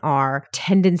it, and our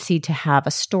tendency to have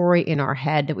a story in our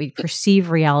head that we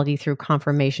perceive reality through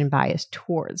confirmation bias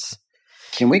towards.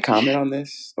 Can we comment on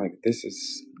this? Like, this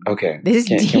is okay.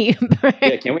 This is deep.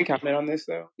 Can we comment on this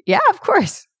though? Yeah, of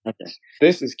course. Okay.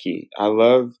 This is key.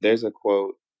 There's a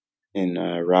quote in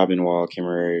Robin Wall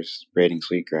Kimmerer's Braiding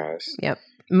Sweetgrass. Yep.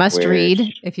 Must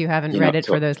read if you haven't read it,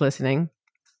 for those listening.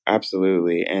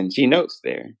 Absolutely. And she notes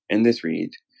there in this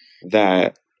read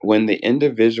that when the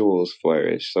individuals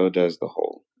flourish, so does the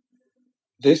whole.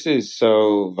 This is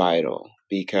so vital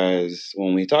because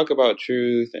when we talk about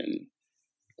truth and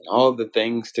all the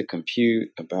things to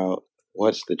compute about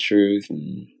what's the truth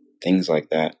and things like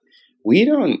that, we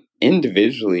don't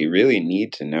individually really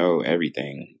need to know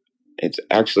everything. It's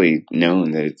actually known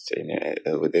that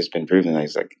it's been proven that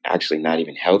it's like actually not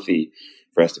even healthy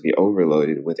for us to be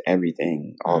overloaded with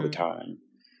everything all the time.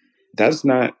 That's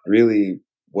not really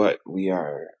what we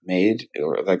are made,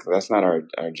 or like that's not our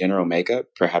general makeup.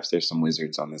 Perhaps there's some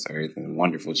wizards on this earth and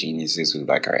wonderful geniuses who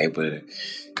like are able to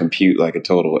compute like a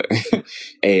total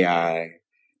AI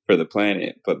for the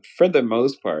planet. But for the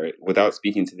most part, without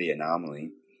speaking to the anomaly,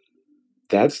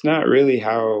 that's not really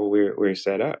how we're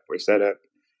set up. We're set up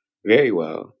very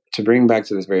well. To bring back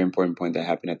to this very important point that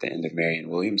happened at the end of Marianne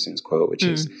Williamson's quote, which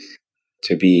is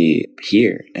to be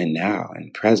here and now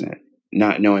and present,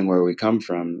 not knowing where we come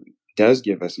from does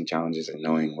give us some challenges in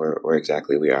knowing where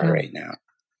exactly we are right now.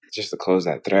 Just to close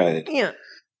that thread. Yeah.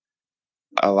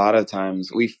 A lot of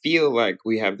times we feel like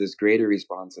we have this greater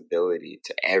responsibility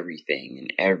to everything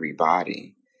and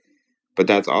everybody. But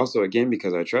that's also, again,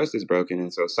 because our trust is broken.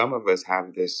 And so some of us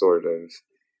have this sort of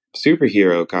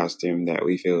superhero costume that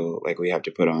we feel like we have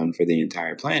to put on for the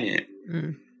entire planet.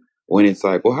 When it's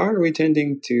like, well, how are we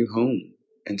tending to home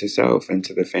and to self and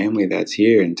to the family that's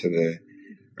here and to the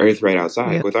earth right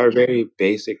outside with our very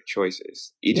basic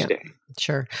choices each day?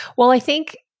 Sure. Well, I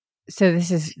think, so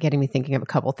this is getting me thinking of a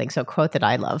couple things. So a quote that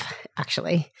I love,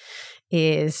 actually,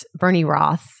 is Bernie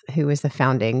Roth, who is the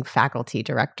founding faculty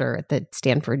director at the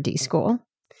Stanford D School.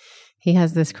 He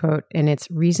has this quote, and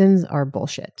it's, "Reasons are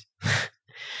bullshit."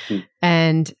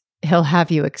 And he'll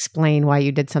have you explain why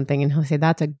you did something, and he'll say,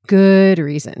 that's a good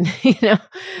reason,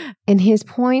 And his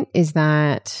point is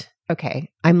that, okay,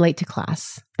 I'm late to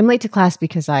class. I'm late to class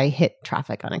because I hit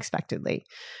traffic unexpectedly.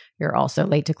 You're also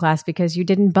late to class because you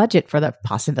didn't budget for the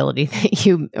possibility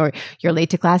that or you're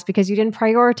late to class because you didn't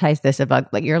prioritize this above.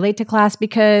 Like, you're late to class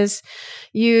because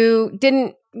you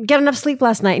didn't get enough sleep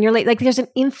last night and you're late. Like, there's an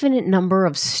infinite number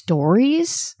of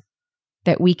stories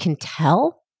that we can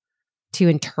tell to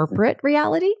interpret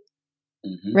reality,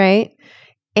 right?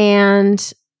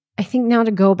 And I think now,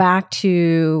 to go back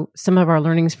to some of our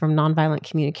learnings from nonviolent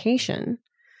communication,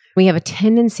 we have a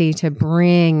tendency to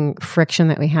bring friction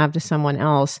that we have to someone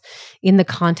else in the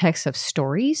context of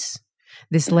stories.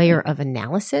 This layer of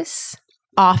analysis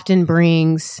often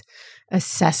brings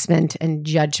assessment and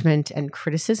judgment and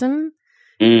criticism.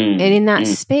 And in that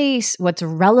space, what's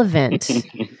relevant,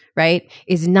 right,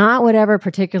 is not whatever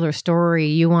particular story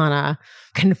you want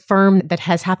to confirm that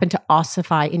has happened to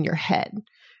ossify in your head,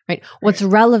 right? What's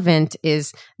relevant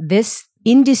is this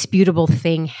indisputable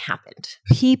thing happened.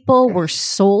 People were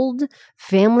sold,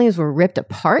 families were ripped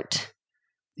apart,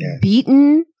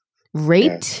 beaten,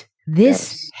 raped.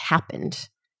 This happened,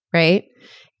 right?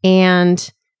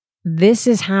 And this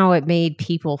is how it made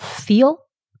people feel.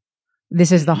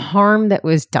 This is the harm that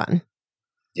was done.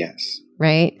 Yes.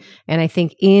 Right? And I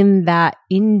think in that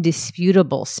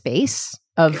indisputable space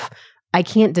of, I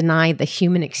can't deny the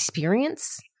human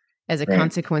experience as a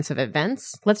consequence of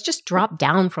events, let's just drop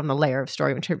down from the layer of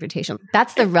story interpretation.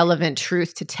 That's the relevant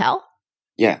truth to tell.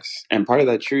 Yes. And part of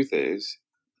that truth is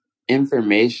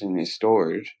information is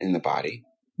stored in the body.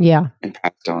 Yeah. And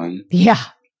passed on. Yeah.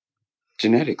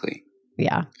 Genetically.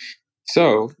 Yeah.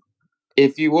 So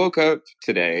if you woke up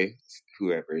today,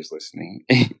 whoever is listening,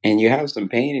 and you have some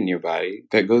pain in your body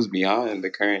that goes beyond the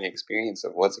current experience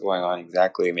of what's going on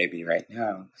exactly maybe right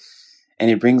now, and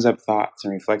it brings up thoughts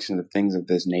and reflections of things of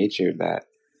this nature that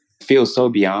feel so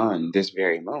beyond this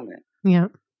very moment, yeah,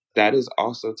 that is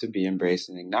also to be embraced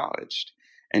and acknowledged.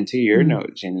 And to your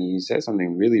note, Jenny, you said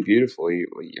something really beautiful.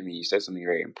 You said something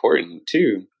very important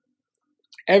too.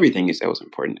 Everything you said was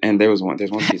important, and there's one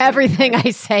piece. Everything I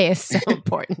say is so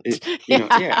important. It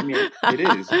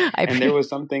is. And there was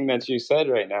something that you said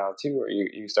right now too, where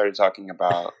you started talking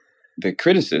about the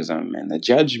criticism and the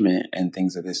judgment and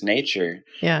things of this nature.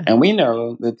 Yeah. And we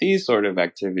know that these sort of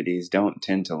activities don't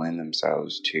tend to lend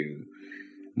themselves to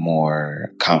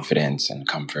more confidence and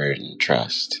comfort and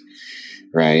trust.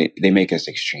 Right? They make us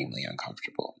extremely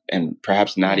uncomfortable, and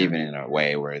perhaps not even in a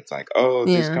way where it's like, oh,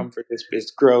 discomfort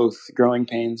is growth, growing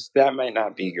pains. That might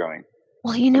not be growing.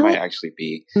 Well, it might actually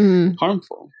be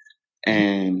harmful.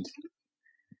 And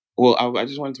I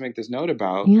just wanted to make this note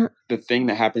about the thing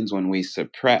that happens when we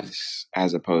suppress,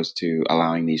 as opposed to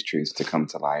allowing these truths to come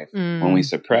to life. When we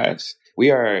suppress,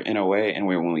 we are in a way, and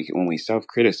when we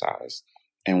self-criticize,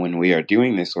 and when we are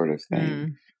doing this sort of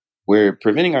thing, we're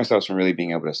preventing ourselves from really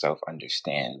being able to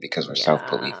self-understand, because we're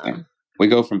self-policing. We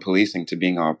go from policing to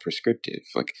being all prescriptive,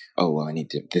 like, oh, well, I got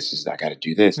to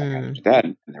do this, I got to do that.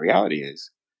 And the reality is,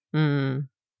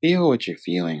 feel what you're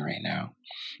feeling right now.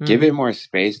 Give it more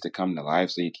space to come to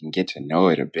life so you can get to know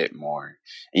it a bit more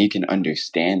and you can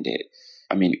understand it.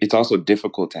 I mean, it's also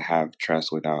difficult to have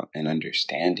trust without an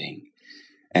understanding.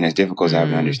 And it's difficult to have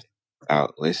an understanding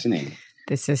without listening.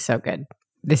 This is so good.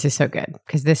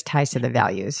 Because this ties to the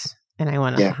values. And I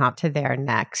want to hop to there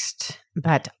next.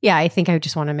 But I think I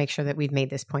just want to make sure that we've made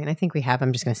this point. I think we have.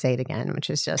 I'm just going to say it again, which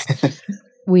is just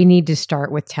we need to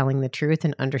start with telling the truth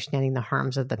and understanding the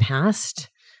harms of the past.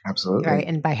 Absolutely. Right.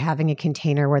 And by having a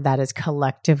container where that is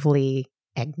collectively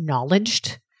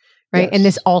acknowledged. Right. Yes. And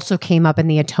this also came up in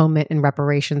the atonement and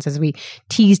reparations as we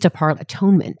teased apart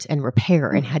atonement and repair.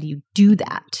 And how do you do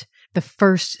that? The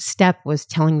first step was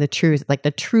telling the truth, like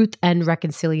the Truth and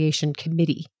Reconciliation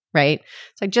Committee, right?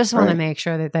 So I just want to make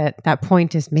sure that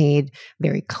point is made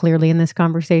very clearly in this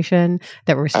conversation,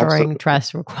 that restoring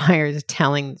trust requires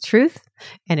telling the truth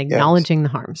and acknowledging the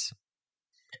harms.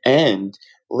 And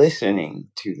listening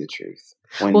to the truth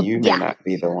when you may not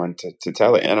be the one to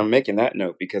tell it. And I'm making that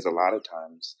note because a lot of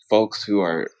times folks who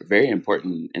are very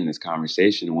important in this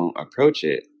conversation won't approach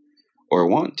it or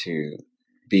want to.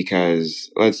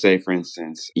 Because let's say, for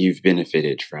instance, you've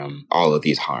benefited from all of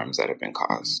these harms that have been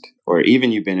caused, or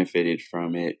even you benefited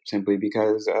from it simply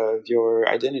because of your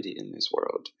identity in this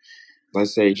world.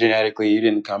 Let's say genetically you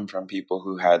didn't come from people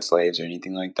who had slaves or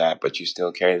anything like that, but you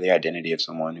still carry the identity of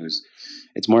someone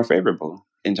it's more favorable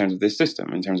in terms of this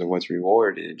system, in terms of what's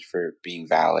rewarded for being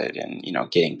valid and,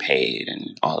 getting paid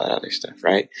and all that other stuff,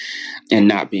 right? And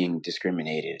not being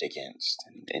discriminated against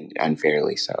and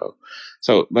unfairly so.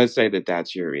 So let's say that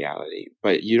that's your reality,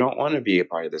 but you don't want to be a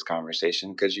part of this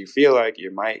conversation because you feel like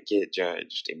you might get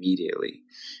judged immediately.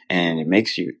 And it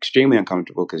makes you extremely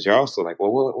uncomfortable because you're also like,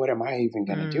 well, what am I even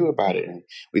going to do about it? And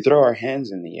we throw our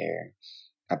hands in the air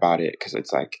about it because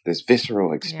it's like this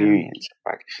visceral experience.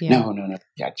 Like, no.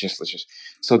 Let's just.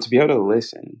 So to be able to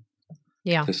listen,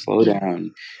 to slow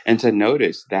down and to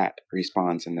notice that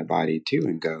response in the body too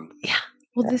and go,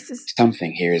 well, this is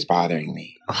something here is bothering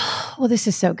me. Well, this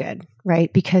is so good,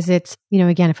 right? Because it's,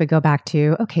 again, if we go back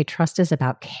to, trust is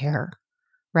about care,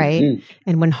 right?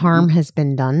 And when harm has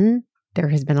been done, there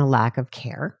has been a lack of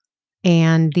care.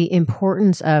 And the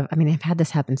importance of, I've had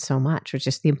this happen so much, which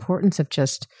is the importance of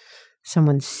just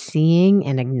someone seeing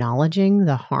and acknowledging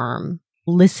the harm,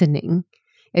 listening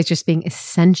is just being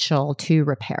essential to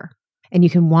repair. And you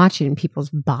can watch it in people's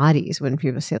bodies when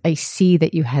people say, I see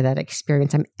that you had that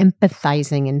experience. I'm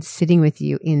empathizing and sitting with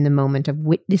you in the moment of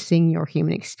witnessing your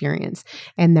human experience.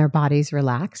 And their bodies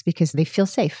relax because they feel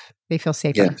safe. They feel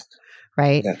safer. Yes.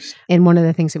 Right? Yes. And one of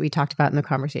the things that we talked about in the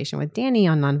conversation with Danny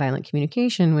on nonviolent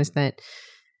communication was that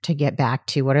to get back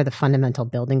to what are the fundamental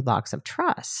building blocks of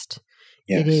trust,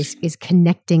 it is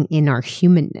connecting in our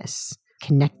humanness,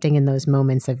 connecting in those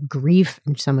moments of grief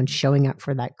and someone showing up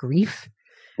for that grief.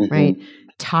 Right?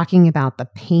 Talking about the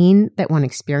pain that one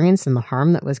experienced and the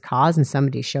harm that was caused and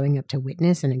somebody showing up to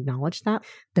witness and acknowledge that,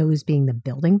 those being the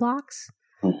building blocks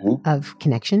of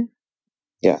connection.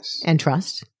 Yes. And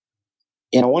trust.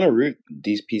 And I want to root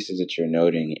these pieces that you're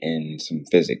noting in some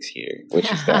physics here,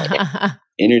 which is that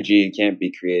energy can't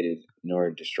be created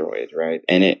nor destroyed, right?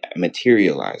 And it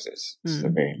materializes. This is a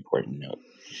very important note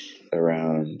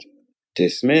around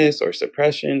dismiss or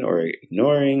suppression or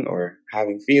ignoring or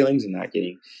having feelings and not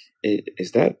getting it.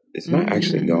 It's not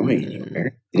actually going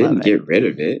anywhere. You didn't get rid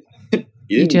of it.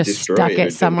 You just stuck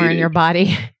it somewhere in your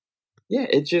body. Yeah,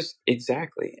 it just,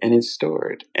 exactly. And it's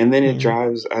stored. And then it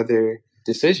drives other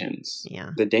decisions. Yeah.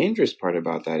 The dangerous part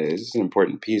about that is, it's an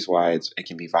important piece why it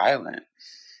can be violent,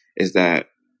 is that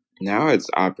now it's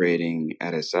operating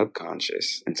at a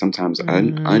subconscious and sometimes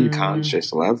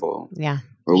unconscious level. Yeah.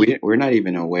 Where we're not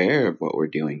even aware of what we're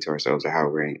doing to ourselves or how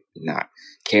we're not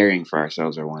caring for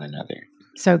ourselves or one another.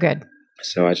 So good.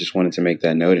 So I just wanted to make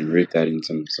that note and root that in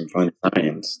some fun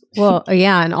science. Well,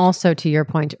 yeah. And also to your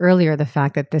point earlier, the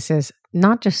fact that this is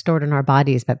not just stored in our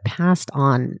bodies, but passed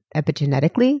on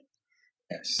epigenetically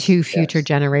to future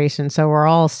generations. So we're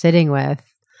all sitting with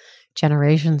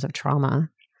generations of trauma.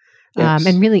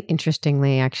 And really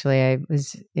interestingly, actually, I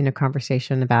was in a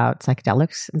conversation about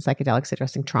psychedelics and psychedelics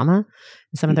addressing trauma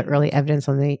and some of the early evidence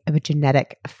on the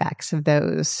epigenetic effects of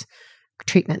those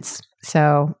treatments.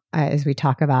 So as we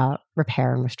talk about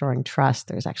repair and restoring trust,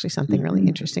 there's actually something really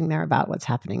interesting there about what's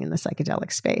happening in the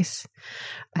psychedelic space.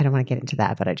 I don't want to get into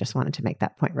that, but I just wanted to make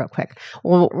that point real quick.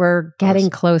 Well, we're getting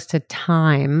close to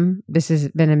time. This has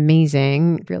been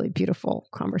amazing, really beautiful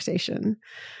conversation.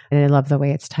 And I love the way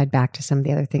it's tied back to some of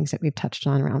the other things that we've touched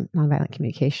on around nonviolent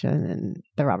communication and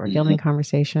the Robert Gilman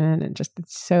conversation, and just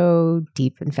it's so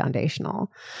deep and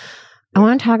foundational. I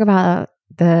want to talk about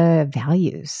the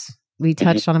values. We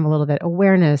touched on them a little bit.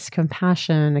 Awareness,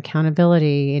 compassion,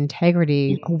 accountability,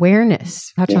 integrity,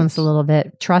 awareness. Touch on this a little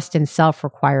bit. Trust in self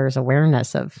requires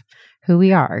awareness of who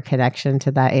we are, connection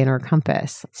to that inner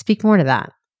compass. Speak more to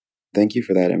that. Thank you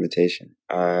for that invitation.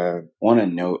 I want to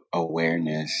note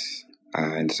awareness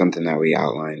and something that we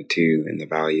outlined too in the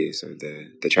values of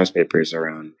the trust papers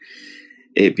around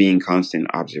it being constant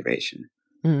observation.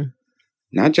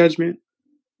 Not judgment,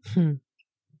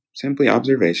 simply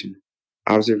observation.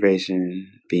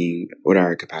 Observation being what are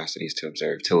our capacities to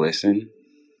observe, to listen,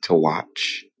 to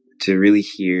watch, to really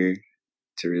hear,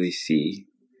 to really see,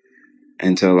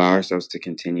 and to allow ourselves to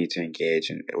continue to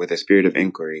engage with a spirit of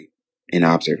inquiry in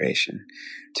observation,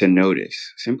 to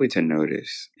notice, simply to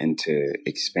notice, and to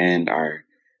expand our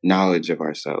knowledge of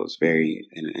ourselves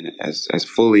as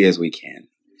fully as we can.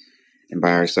 And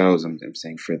by ourselves, I'm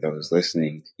saying for those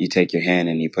listening, you take your hand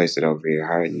and you place it over your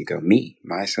heart and you go, me,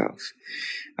 myself.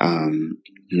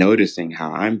 Noticing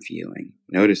how I'm feeling,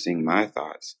 noticing my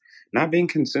thoughts, not being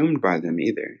consumed by them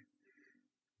either.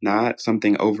 Not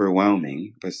something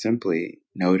overwhelming, but simply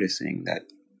noticing that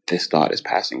this thought is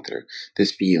passing through.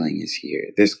 This feeling is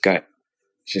here. This gut,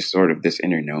 just sort of this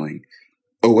inner knowing.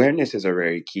 Awareness is a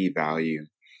very key value.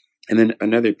 And then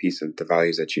another piece of the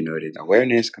values that you noted,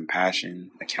 awareness,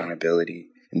 compassion, accountability,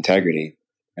 integrity.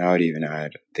 And I would even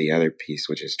add the other piece,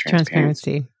 which is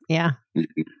transparency. Yeah.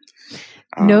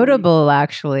 Notable,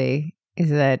 actually, is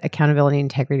that accountability and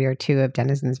integrity are two of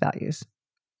Denizen's values.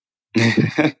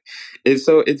 It's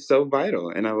so vital.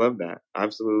 And I love that.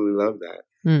 Absolutely love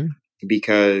that.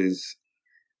 Because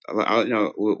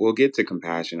we'll get to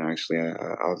compassion, actually.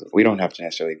 We don't have to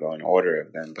necessarily go in order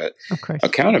of them, but of course,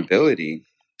 accountability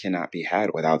cannot be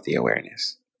had without the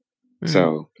awareness.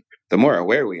 So the more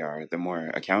aware we are, the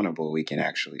more accountable we can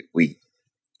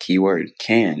keyword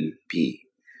can be,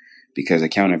 because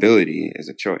accountability is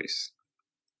a choice.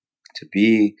 To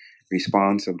be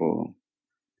responsible,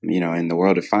 in the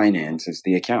world of finance, it's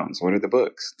the accounts. What are the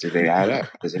books? Do they add up?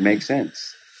 Does it make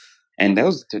sense? And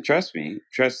trust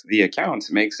the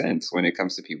accounts make sense when it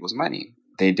comes to people's money.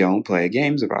 They don't play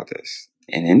games about this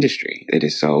in industry. It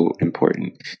is so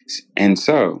important. And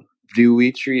so, do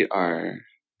we treat our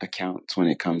accounts when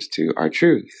it comes to our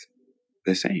truth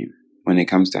the same? When it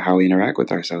comes to how we interact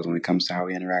with ourselves, when it comes to how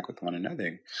we interact with one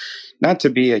another? Not to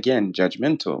be, again,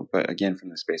 judgmental, but again, from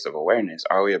the space of awareness,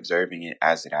 are we observing it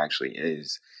as it actually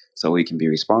is so we can be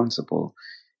responsible,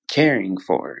 caring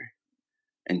for,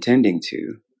 intending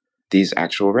to these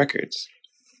actual records?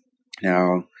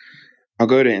 Now, I'll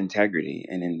go to integrity,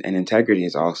 and integrity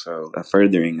is also a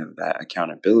furthering of that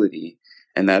accountability,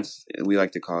 and we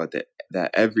like to call it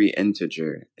that every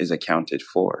integer is accounted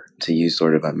for, to use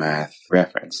sort of a math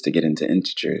reference to get into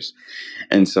integers.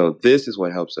 And so this is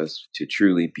what helps us to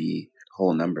truly be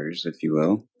whole numbers, if you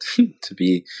will, to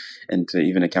be, and to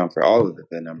even account for all of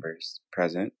the numbers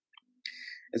present,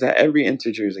 is that every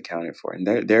integer is accounted for.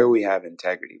 And there we have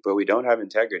integrity, but we don't have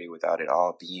integrity without it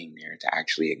all being there to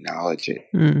actually acknowledge it,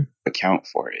 account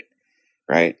for it,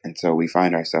 right? And so we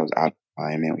find ourselves out of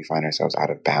alignment, we find ourselves out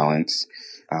of balance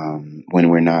when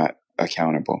we're not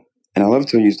accountable. And I love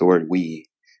to use the word we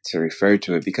to refer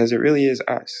to it, because it really is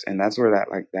us. And that's where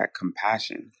that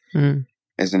compassion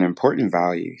is an important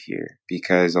value here,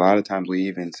 because a lot of times we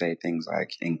even say things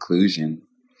like inclusion.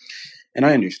 And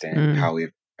I understand how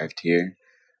we've arrived here,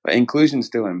 but inclusion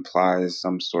still implies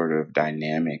some sort of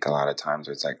dynamic a lot of times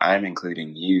where it's like, I'm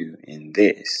including you in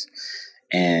this.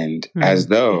 And as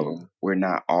though we're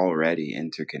not already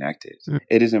interconnected.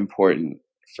 It is important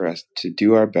for us to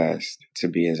do our best to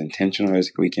be as intentional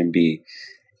as we can be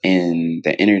in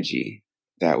the energy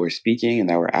that we're speaking and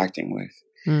that we're acting with.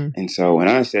 Mm. And so when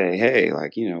I say, hey,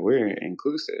 like, we're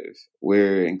inclusive,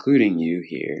 we're including you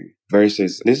here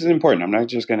versus this is important. I'm not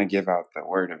just going to give out the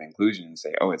word of inclusion and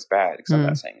say, oh, it's bad, because I'm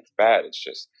not saying it's bad. It's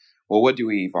just, well, what do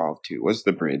we evolve to? What's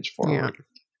the bridge forward?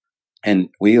 Yeah. And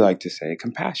we like to say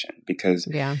compassion, because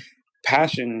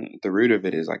passion, the root of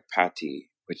it is like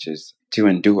pati, which is to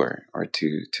endure or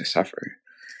to suffer.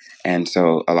 And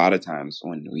so a lot of times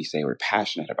when we say we're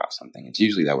passionate about something, it's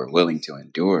usually that we're willing to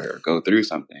endure or go through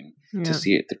something to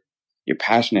see it through. You're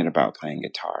passionate about playing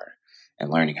guitar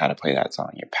and learning how to play that song.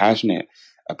 You're passionate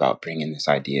about bringing this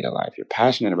idea to life. You're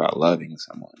passionate about loving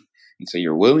someone. And so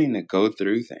you're willing to go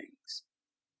through things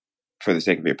for the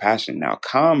sake of your passion. Now,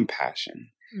 compassion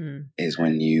is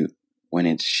when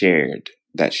it's shared,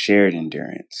 that shared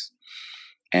endurance.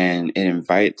 And it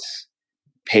invites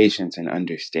patience and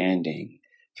understanding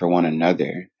for one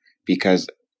another, because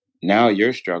now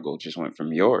your struggle just went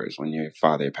from yours when your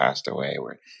father passed away,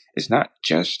 where it's not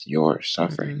just your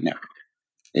suffering now,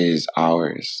 it is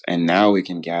ours. And now we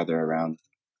can gather around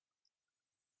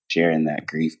sharing that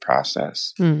grief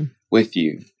process with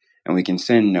you, and we can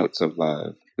send notes of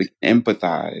love. We can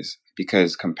empathize,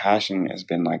 because compassion has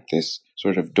been like this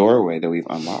sort of doorway that we've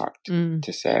unlocked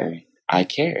to say, I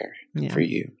care for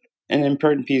you. And an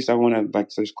important piece, I want to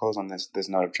just close on this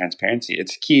note of transparency.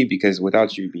 It's key, because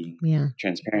without you being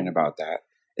transparent about that,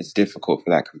 it's difficult for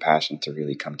that compassion to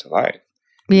really come to life.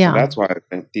 So that's why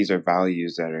these are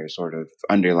values that are sort of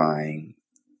underlying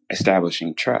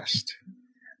establishing trust.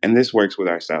 And this works with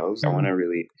ourselves. I want to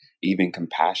really, even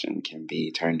compassion can be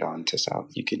turned on to self.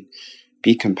 You can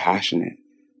be compassionate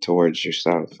towards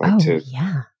yourself,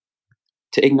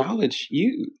 to acknowledge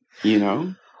you.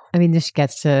 I mean, this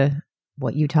gets to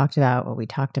what you talked about, what we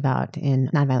talked about in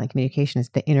nonviolent communication, is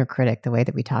the inner critic, the way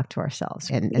that we talk to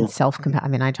ourselves, and self-compassion. I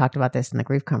mean, I talked about this in the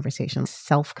grief conversation.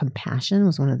 Self-compassion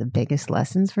was one of the biggest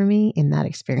lessons for me in that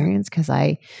experience, because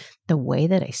the way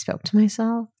that I spoke to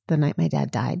myself the night my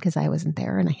dad died, because I wasn't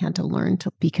there, and I had to learn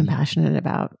to be compassionate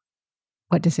about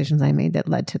what decisions I made that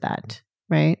led to that.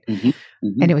 Right.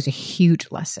 And it was a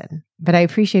huge lesson. But I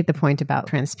appreciate the point about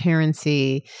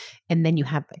transparency. And then you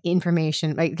have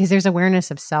information, right? Because there's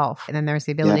awareness of self. And then there's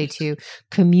the ability to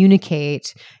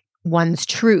communicate one's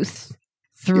truth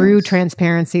through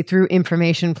transparency, through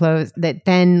information flows that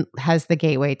then has the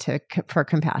gateway for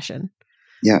compassion.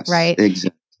 Yes. Right.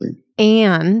 Exactly.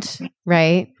 And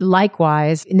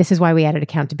likewise, and this is why we added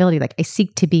accountability. Like, I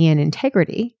seek to be in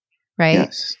integrity.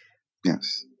 Right.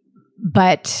 Yes.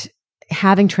 But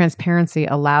having transparency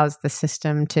allows the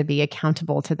system to be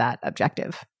accountable to that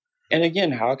objective. And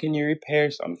again, how can you repair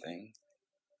something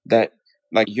that,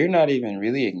 you're not even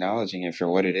really acknowledging it for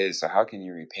what it is? So how can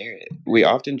you repair it? We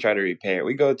often try to repair it.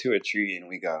 We go to a tree and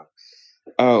we go,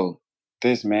 oh,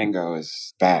 this mango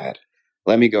is bad.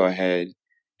 Let me go ahead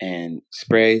and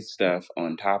spray stuff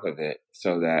on top of it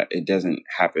so that it doesn't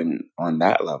happen on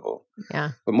that level.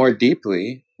 Yeah. But more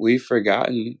deeply, we've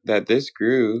forgotten that this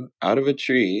grew out of a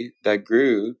tree that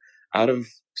grew out of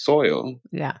soil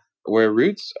where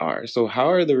roots are. So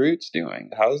how are the roots doing?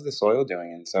 How is the soil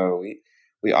doing? And so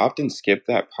we often skip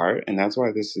that part. And that's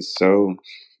why this is so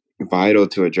vital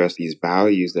to address these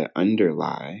values that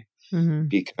underlie.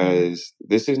 Because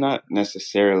this is not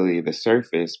necessarily the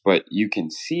surface, but you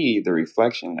can see the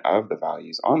reflection of the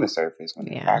values on the surface when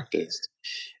they're practiced.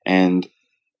 And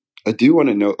I do want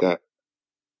to note that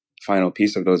final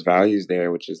piece of those values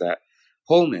there, which is that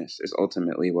wholeness is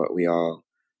ultimately what we all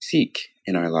seek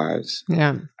in our lives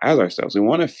as ourselves. We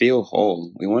want to feel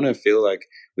whole. We want to feel like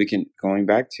we can, going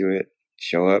back to it,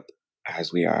 show up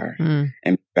as we are and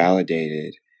be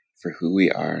validated for who we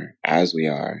are as we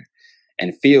are.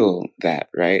 And feel that,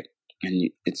 right? And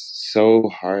it's so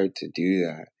hard to do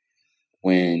that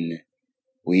when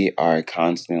we are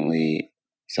constantly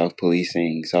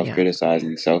self-policing,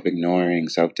 self-criticizing, self-ignoring,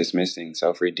 self-dismissing,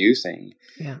 self-reducing,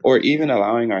 or even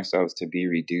allowing ourselves to be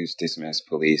reduced, dismissed,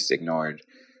 policed, ignored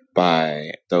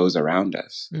by those around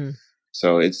us.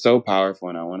 So it's so powerful,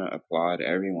 and I want to applaud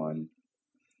everyone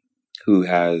who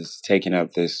has taken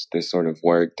up this sort of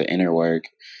work, the inner work,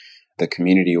 the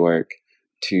community work,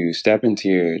 to step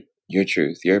into your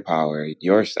truth, your power,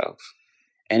 yourself,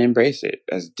 and embrace it.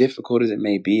 As difficult as it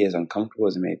may be, as uncomfortable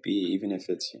as it may be, even if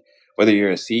it's whether you're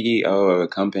a CEO of a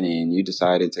company and you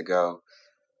decided to go,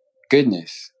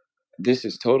 goodness, this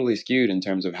is totally skewed in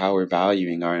terms of how we're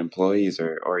valuing our employees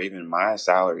or even my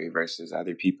salary versus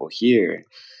other people here.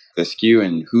 The skew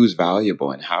in who's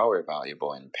valuable and how we're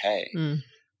valuable in pay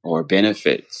or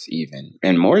benefits even.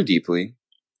 And more deeply,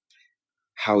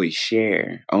 how we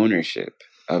share ownership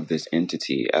of this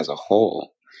entity as a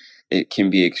whole. it can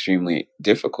be extremely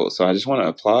difficult. So I just want to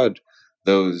applaud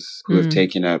those who have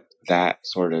taken up that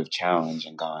sort of challenge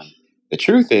and gone, the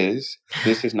truth is,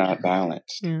 this is not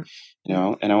balanced, you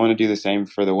know, and I want to do the same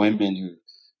for the women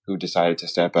who decided to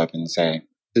step up and say,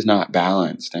 this is not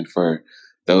balanced. And for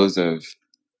those of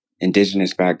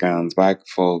indigenous backgrounds, Black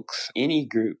folks, any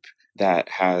group that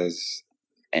has,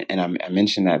 and I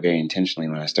mentioned that very intentionally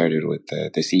when I started with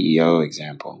the CEO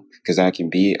example, because that can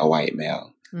be a white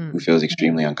male who feels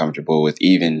extremely uncomfortable with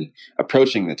even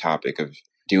approaching the topic of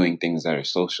doing things that are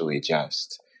socially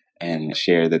just, and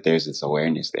share that there's this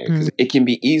awareness there. Because it can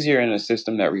be easier in a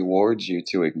system that rewards you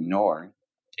to ignore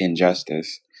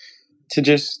injustice to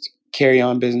just carry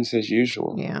on business as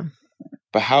usual. Yeah.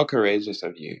 But how courageous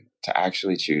of you to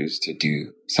actually choose to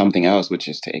do something else, which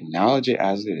is to acknowledge it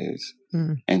as it is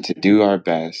and to do our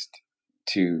best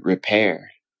to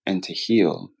repair and to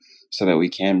heal so that we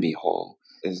can be whole.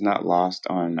 It's not lost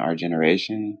on our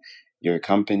generation, your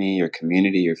company, your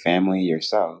community, your family,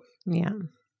 yourself. Yeah.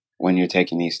 When you're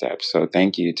taking these steps. So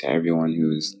thank you to everyone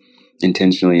who's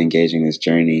intentionally engaging this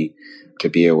journey, to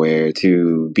be aware,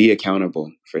 to be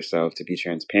accountable for self, to be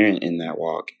transparent in that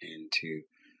walk, and to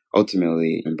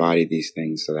ultimately embody these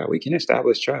things so that we can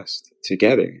establish trust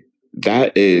together.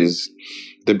 That is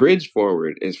the bridge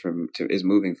forward, is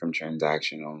moving from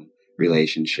transactional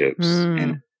relationships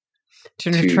and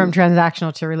from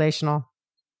transactional to relational,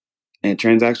 and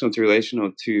transactional to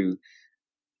relational to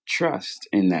trust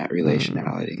in that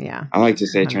relationality. Yeah. I like to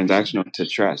say 100%. Transactional to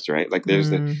trust, right? Like there's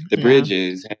the bridge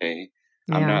is, hey,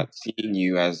 I'm not seeing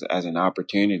you as an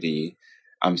opportunity.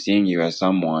 I'm seeing you as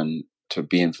someone to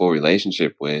be in full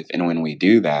relationship with. And when we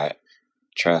do that,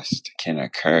 trust can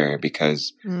occur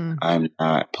because I'm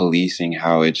not policing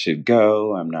how it should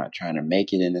go. I'm not trying to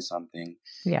make it into something.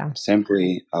 Yeah. I'm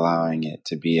simply allowing it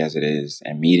to be as it is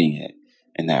and meeting it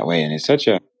in that way. And it's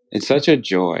such a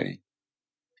joy.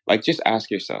 Like, just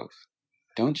ask yourself,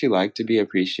 don't you like to be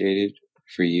appreciated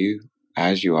for you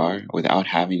as you are without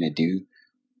having to do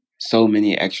so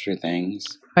many extra things?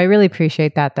 I really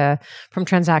appreciate that, from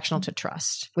transactional to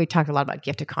trust. We talked a lot about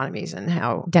gift economies and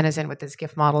how Denizen with his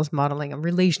gift model is modeling a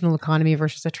relational economy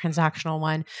versus a transactional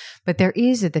one. But there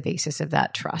is at the basis of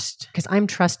that trust, because I'm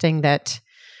trusting that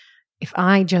if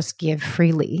I just give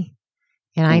freely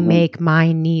and I make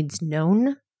my needs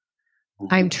known,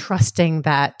 I'm trusting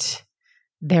that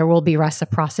there will be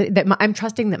reciprocity, I'm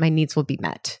trusting that my needs will be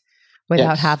met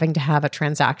without having to have a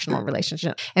transactional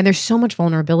relationship. And there's so much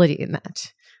vulnerability in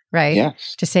that, right?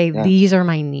 Yes. To say, these are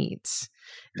my needs,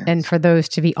 and for those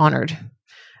to be honored.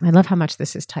 I love how much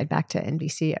this is tied back to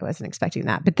NVC. I wasn't expecting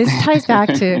that, but this ties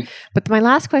back to, but my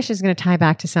last question is going to tie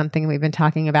back to something we've been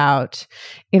talking about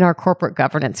in our corporate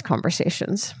governance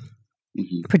conversations,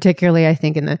 particularly I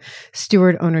think in the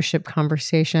steward ownership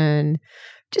conversation,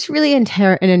 just really an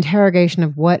interrogation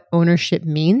of what ownership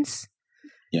means,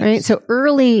 right? So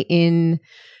earlier in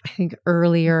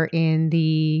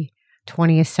the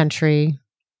 20th century,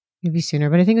 maybe sooner,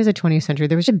 but I think it was the 20th century,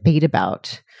 there was a debate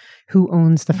about who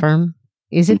owns the firm.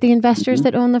 Is it the investors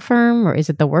that own the firm, or is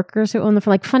it the workers who own the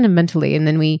firm? Like, fundamentally. And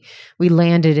then we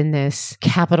landed in this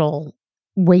capital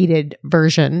weighted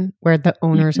version where the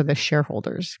owners are the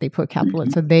shareholders. They put capital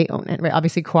in, so they own it, right?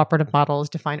 Obviously, cooperative models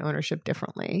define ownership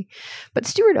differently. But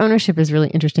steward ownership is really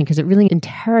interesting because it really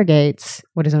interrogates,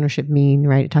 what does ownership mean,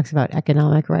 right? It talks about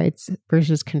economic rights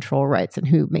versus control rights and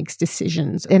who makes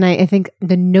decisions. And I think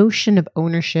the notion of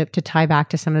ownership, to tie back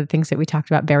to some of the things that we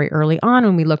talked about very early on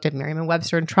when we looked at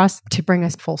Merriam-Webster and trust, to bring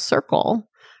us full circle,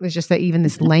 was just that even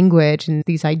this language and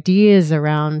these ideas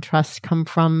around trust come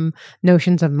from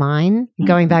notions of mind,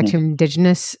 going back to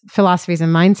indigenous philosophies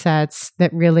and mindsets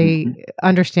that really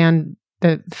understand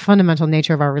the fundamental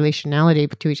nature of our relationality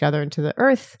to each other and to the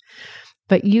earth.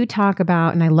 But you talk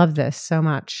about, and I love this so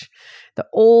much, the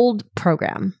old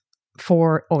program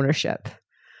for ownership.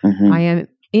 I am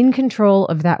in control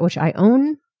of that which I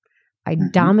own. I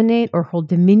dominate or hold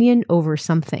dominion over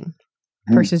something.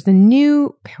 Versus the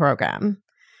new program,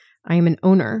 I am an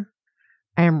owner.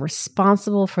 I am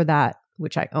responsible for that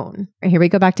which I own. And here we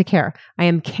go back to care. I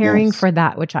am caring for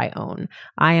that which I own.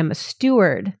 I am a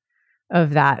steward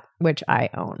of that which I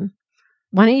own.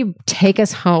 Why don't you take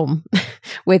us home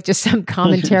with just some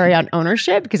commentary on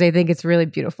ownership? Because I think it's really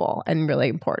beautiful and really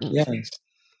important. Yes.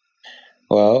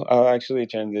 Well, I'll actually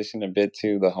transition a bit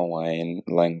to the Hawaiian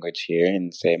language here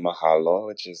and say mahalo,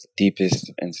 which is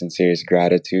deepest and sincerest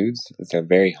gratitudes. It's a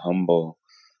very humble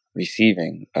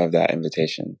receiving of that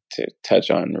invitation to touch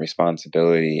on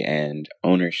responsibility and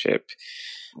ownership.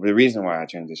 The reason why I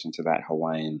transitioned to that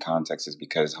Hawaiian context is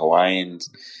because Hawaiians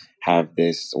have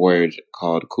this word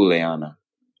called kuleana.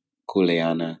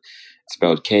 Kuleana. It's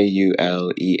spelled Kuleana.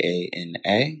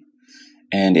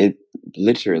 And it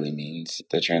literally means,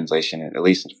 the translation, at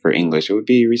least for English, it would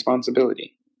be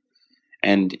responsibility.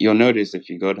 And you'll notice if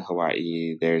you go to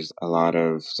Hawaii, there's a lot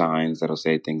of signs that'll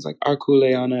say things like, our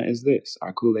kuleana is this,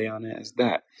 our kuleana is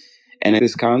that. And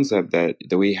this concept that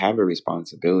we have a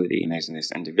responsibility, and there's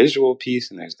this individual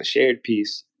piece and there's the shared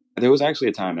piece. There was actually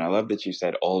a time, and I love that you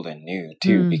said old and new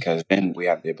too, because then we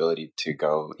have the ability to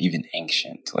go even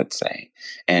ancient, let's say,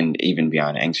 and even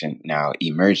beyond ancient now,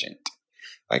 emergent.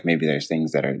 Like maybe there's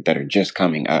things that are just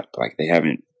coming up, like they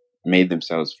haven't made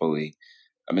themselves fully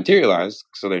materialized,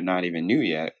 so they're not even new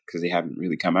yet because they haven't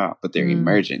really come out, but they're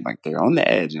emerging, like they're on the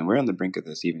edge, and we're on the brink of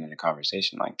this even in a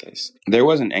conversation like this. There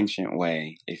was an ancient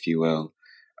way, if you will,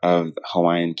 of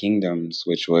Hawaiian kingdoms,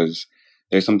 which was,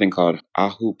 there's something called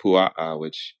ahupua'a,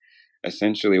 which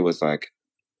essentially was like,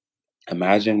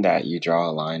 imagine that you draw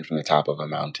a line from the top of a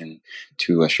mountain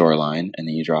to a shoreline, and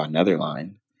then you draw another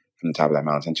line from the top of that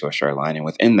mountain to a shoreline, and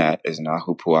within that is an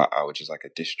ahupua'a, which is like a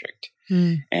district.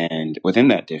 And within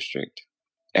that district,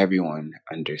 everyone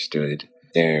understood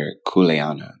their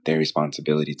kuleana, their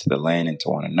responsibility to the land and to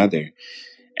one another.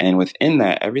 And within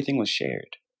that, everything was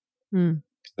shared.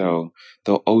 So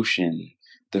the ocean,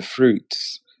 the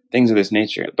fruits, things of this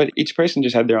nature. But each person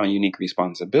just had their own unique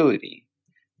responsibility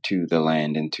to the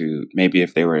land, and to, maybe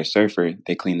if they were a surfer,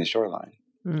 they cleaned the shoreline.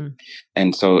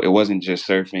 And so it wasn't just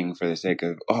surfing for the sake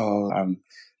of, oh, I'm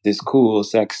this cool,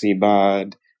 sexy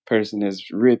bod person is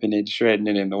ripping it, shredding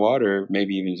it in the water,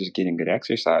 maybe even just getting good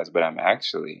exercise, but I'm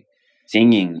actually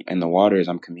singing in the waters.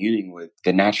 I'm communing with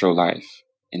the natural life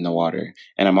in the water.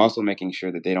 And I'm also making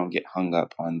sure that they don't get hung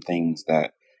up on things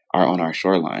that are on our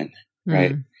shoreline,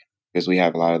 right? Because we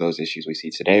have a lot of those issues we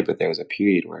see today, but there was a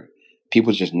period where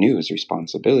people just knew it was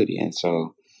responsibility. And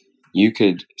so you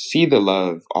could see the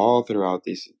love all throughout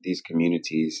these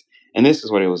communities. And this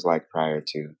is what it was like prior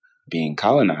to being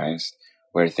colonized,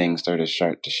 where things started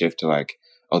to shift to like,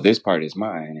 oh, this part is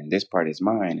mine, and this part is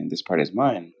mine, and this part is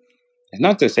mine. It's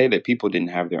not to say that people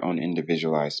didn't have their own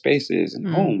individualized spaces and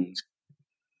homes,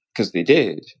 because they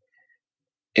did.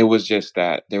 It was just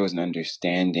that there was an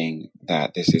understanding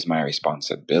that this is my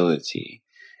responsibility.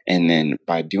 And then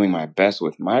by doing my best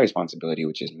with my responsibility,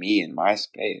 which is me and my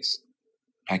space,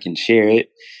 I can share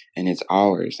it, and it's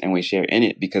ours, and we share in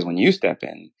it, because when you step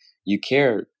in, you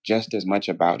care just as much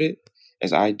about it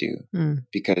as I do,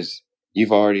 because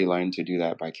you've already learned to do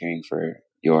that by caring for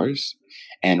yours.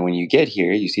 And when you get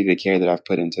here, you see the care that I've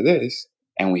put into this,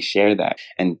 and we share that.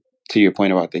 And to your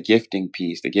point about the gifting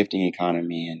piece, the gifting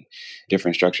economy, and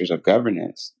different structures of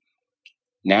governance,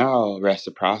 now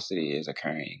reciprocity is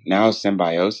occurring. Now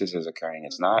symbiosis is occurring.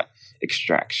 It's not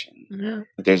extraction.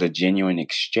 But there's a genuine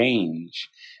exchange.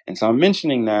 And so I'm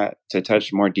mentioning that to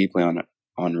touch more deeply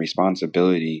on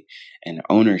responsibility and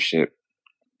ownership,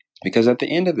 because at the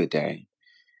end of the day,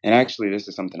 and actually this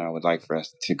is something I would like for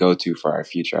us to go to for our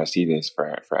future, I see this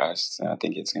for us, and I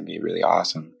think it's going to be really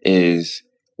awesome, is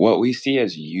what we see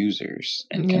as users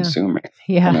and consumers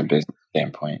from a business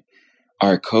standpoint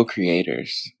are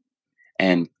co-creators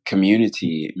and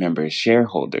community members,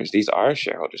 shareholders. These are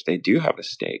shareholders. They do have a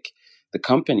stake. The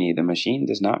company, the machine,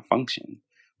 does not function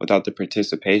without the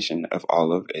participation of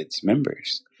all of its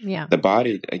members. The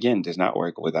body, again, does not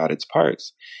work without its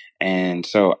parts. And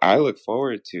so I look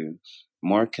forward to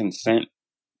more consent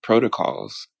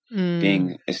protocols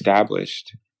being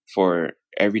established for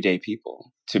everyday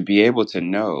people to be able to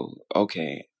know,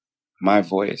 okay, my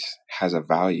voice has a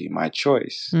value, my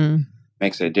choice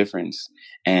makes a difference,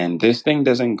 and this thing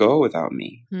doesn't go without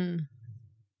me.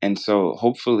 And so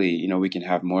hopefully, we can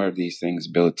have more of these things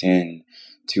built in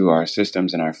to our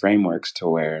systems and our frameworks, to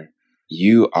where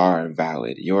you are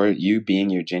valid, you being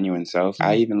your genuine self.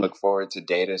 I even look forward to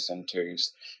data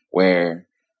centers where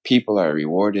people are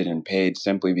rewarded and paid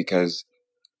simply because,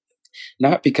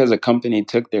 not because a company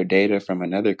took their data from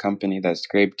another company that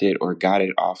scraped it or got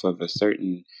it off of a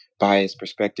certain biased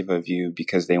perspective of you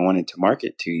because they wanted to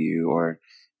market to you or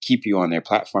keep you on their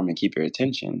platform and keep your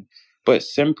attention, but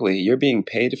simply you're being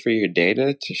paid for your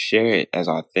data to share it as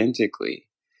authentically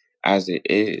as it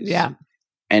is.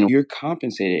 And you're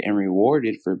compensated and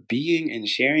rewarded for being and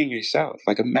sharing yourself.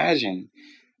 Like, imagine,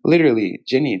 literally,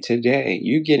 Jenny, today,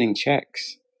 you getting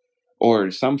checks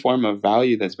or some form of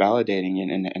value that's validating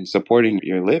and supporting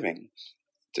your living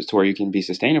to where you can be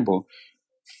sustainable,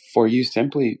 for you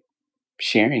simply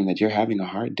sharing that you're having a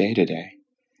hard day today.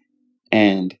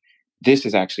 And this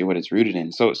is actually what it's rooted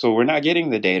in. So we're not getting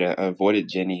the data of what did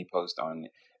Jenny post on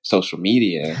social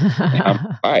media and how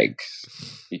many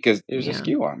likes, because there's a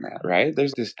skew on that, right?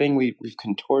 There's this thing we've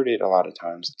contorted a lot of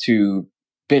times to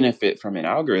benefit from an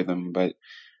algorithm, but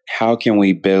how can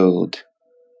we build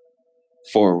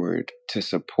forward to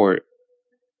support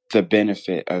the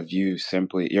benefit of you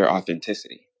simply your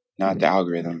authenticity, not the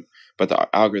algorithm, but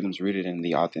the algorithm's rooted in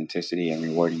the authenticity and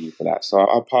rewarding you for that. So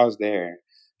I'll pause there.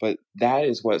 But that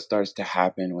is what starts to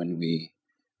happen when we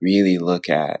really look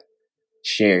at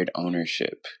shared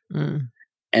ownership.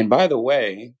 And by the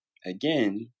way,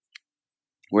 again,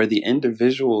 where the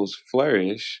individuals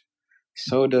flourish,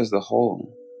 so does the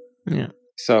whole. Yeah.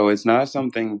 So it's not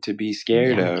something to be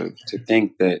scared of, to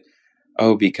think that,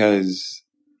 oh, because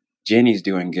Jenny's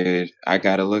doing good, I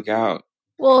got to look out.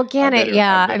 Well, again,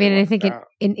 I think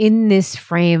in this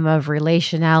frame of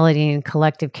relationality and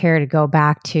collective care, to go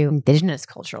back to indigenous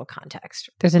cultural context,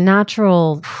 there's a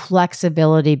natural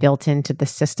flexibility built into the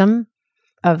system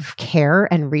of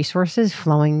care and resources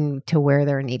flowing to where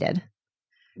they're needed.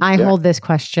 I hold this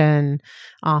question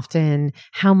often: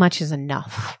 how much is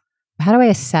enough? How do I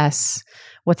assess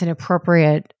what's an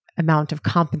appropriate amount of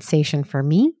compensation for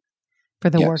me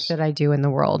for the work that I do in the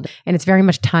world? And it's very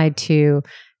much tied to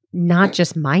not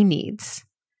just my needs,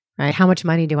 right? How much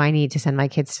money do I need to send my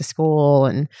kids to school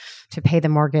and to pay the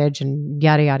mortgage and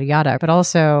yada, yada, yada. But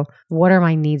also, what are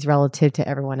my needs relative to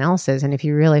everyone else's? And if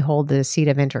you really hold the seat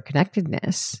of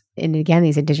interconnectedness, and again,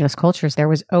 these indigenous cultures, there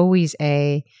was always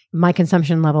my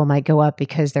consumption level might go up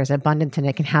because there's abundance and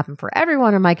it can happen for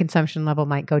everyone, or my consumption level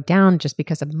might go down just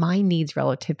because of my needs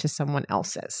relative to someone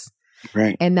else's.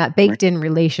 Right. And that baked in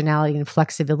relationality and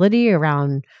flexibility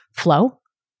around flow,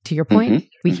 to your point,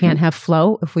 we can't have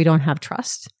flow if we don't have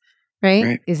trust,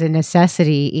 right? Is a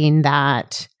necessity in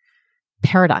that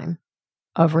paradigm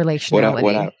of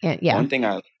relationality.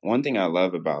 One thing I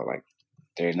love about, like,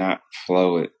 there's not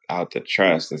flow without the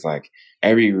trust, is like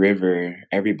every river,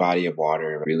 every body of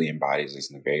water really embodies this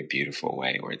in a very beautiful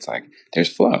way, where it's like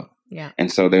there's flow. Yeah.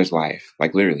 And so there's life,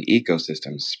 like literally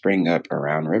ecosystems spring up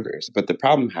around rivers. But the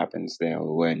problem happens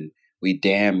though when we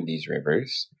dam these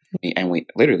rivers. And we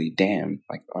literally dam,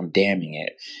 like I'm damming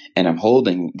it, and I'm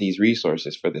holding these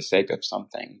resources for the sake of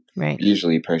something,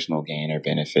 usually personal gain or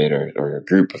benefit, or a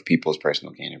group of people's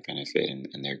personal gain or benefit and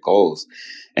their goals.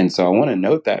 And so I want to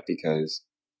note that, because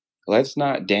let's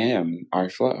not dam our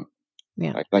flow.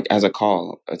 Yeah. Like as a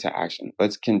call to action,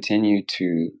 let's continue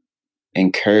to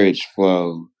encourage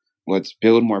flow. Let's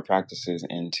build more practices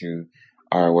into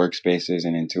our workspaces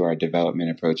and into our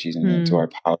development approaches and into our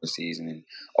policies, and then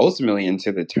ultimately into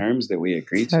the terms that we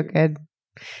agree to. Good.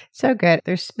 So good.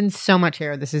 There's been so much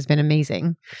here. This has been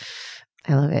amazing.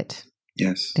 I love it.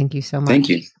 Yes. Thank you so much. Thank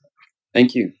you.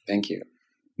 Thank you. Thank you.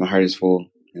 My heart is full,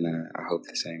 and I hope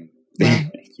the same.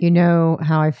 Well, you know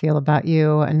how I feel about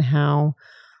you and how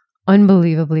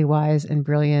unbelievably wise and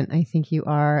brilliant I think you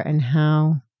are, and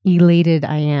how elated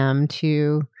I am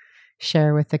to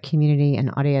share with the community and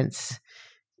audience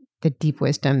the deep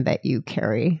wisdom that you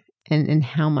carry and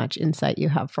how much insight you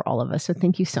have for all of us. So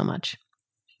thank you so much.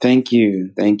 Thank you.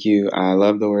 Thank you. I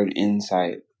love the word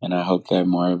insight, and I hope that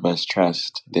more of us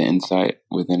trust the insight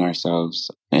within ourselves.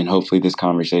 And hopefully this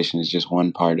conversation is just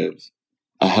one part of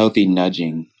a healthy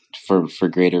nudging for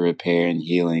greater repair and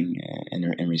healing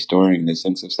and restoring the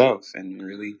sense of self, and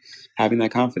really having that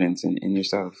confidence in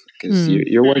yourself, because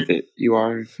you're worth it. You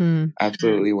are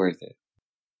absolutely worth it.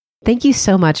 Thank you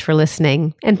so much for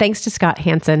listening. And thanks to Scott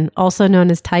Hansen, also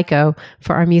known as Tycho,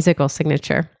 for our musical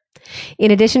signature. In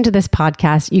addition to this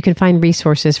podcast, you can find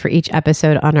resources for each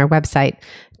episode on our website,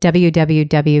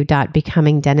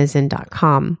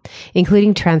 www.becomingdenizen.com,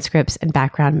 including transcripts and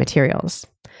background materials.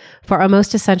 For our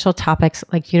most essential topics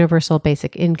like universal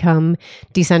basic income,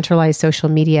 decentralized social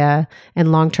media,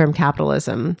 and long-term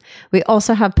capitalism, we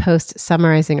also have posts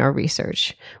summarizing our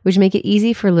research, which make it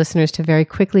easy for listeners to very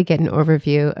quickly get an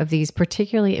overview of these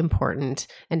particularly important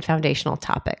and foundational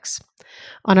topics.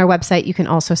 On our website, you can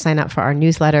also sign up for our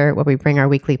newsletter, where we bring our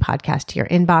weekly podcast to your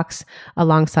inbox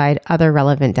alongside other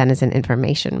relevant Denizen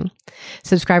information.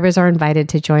 Subscribers are invited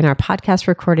to join our podcast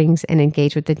recordings and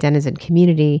engage with the Denizen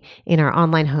community in our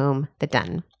online home, The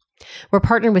Den. We're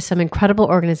partnered with some incredible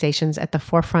organizations at the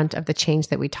forefront of the change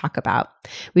that we talk about.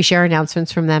 We share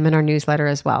announcements from them in our newsletter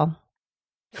as well.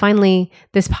 Finally,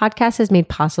 this podcast is made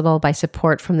possible by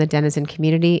support from the Denizen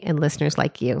community and listeners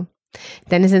like you.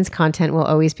 Denizen's content will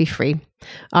always be free.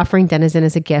 Offering Denizen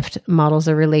as a gift models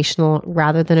a relational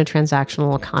rather than a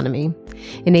transactional economy,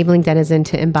 enabling Denizen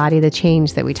to embody the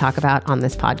change that we talk about on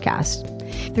this podcast.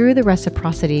 Through the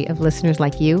reciprocity of listeners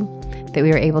like you, that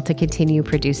we are able to continue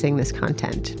producing this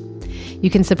content. You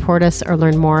can support us or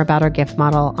learn more about our gift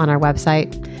model on our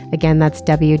website. Again, that's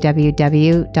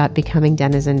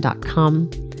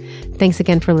www.becomingdenizen.com. Thanks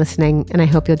again for listening, and I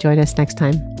hope you'll join us next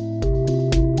time.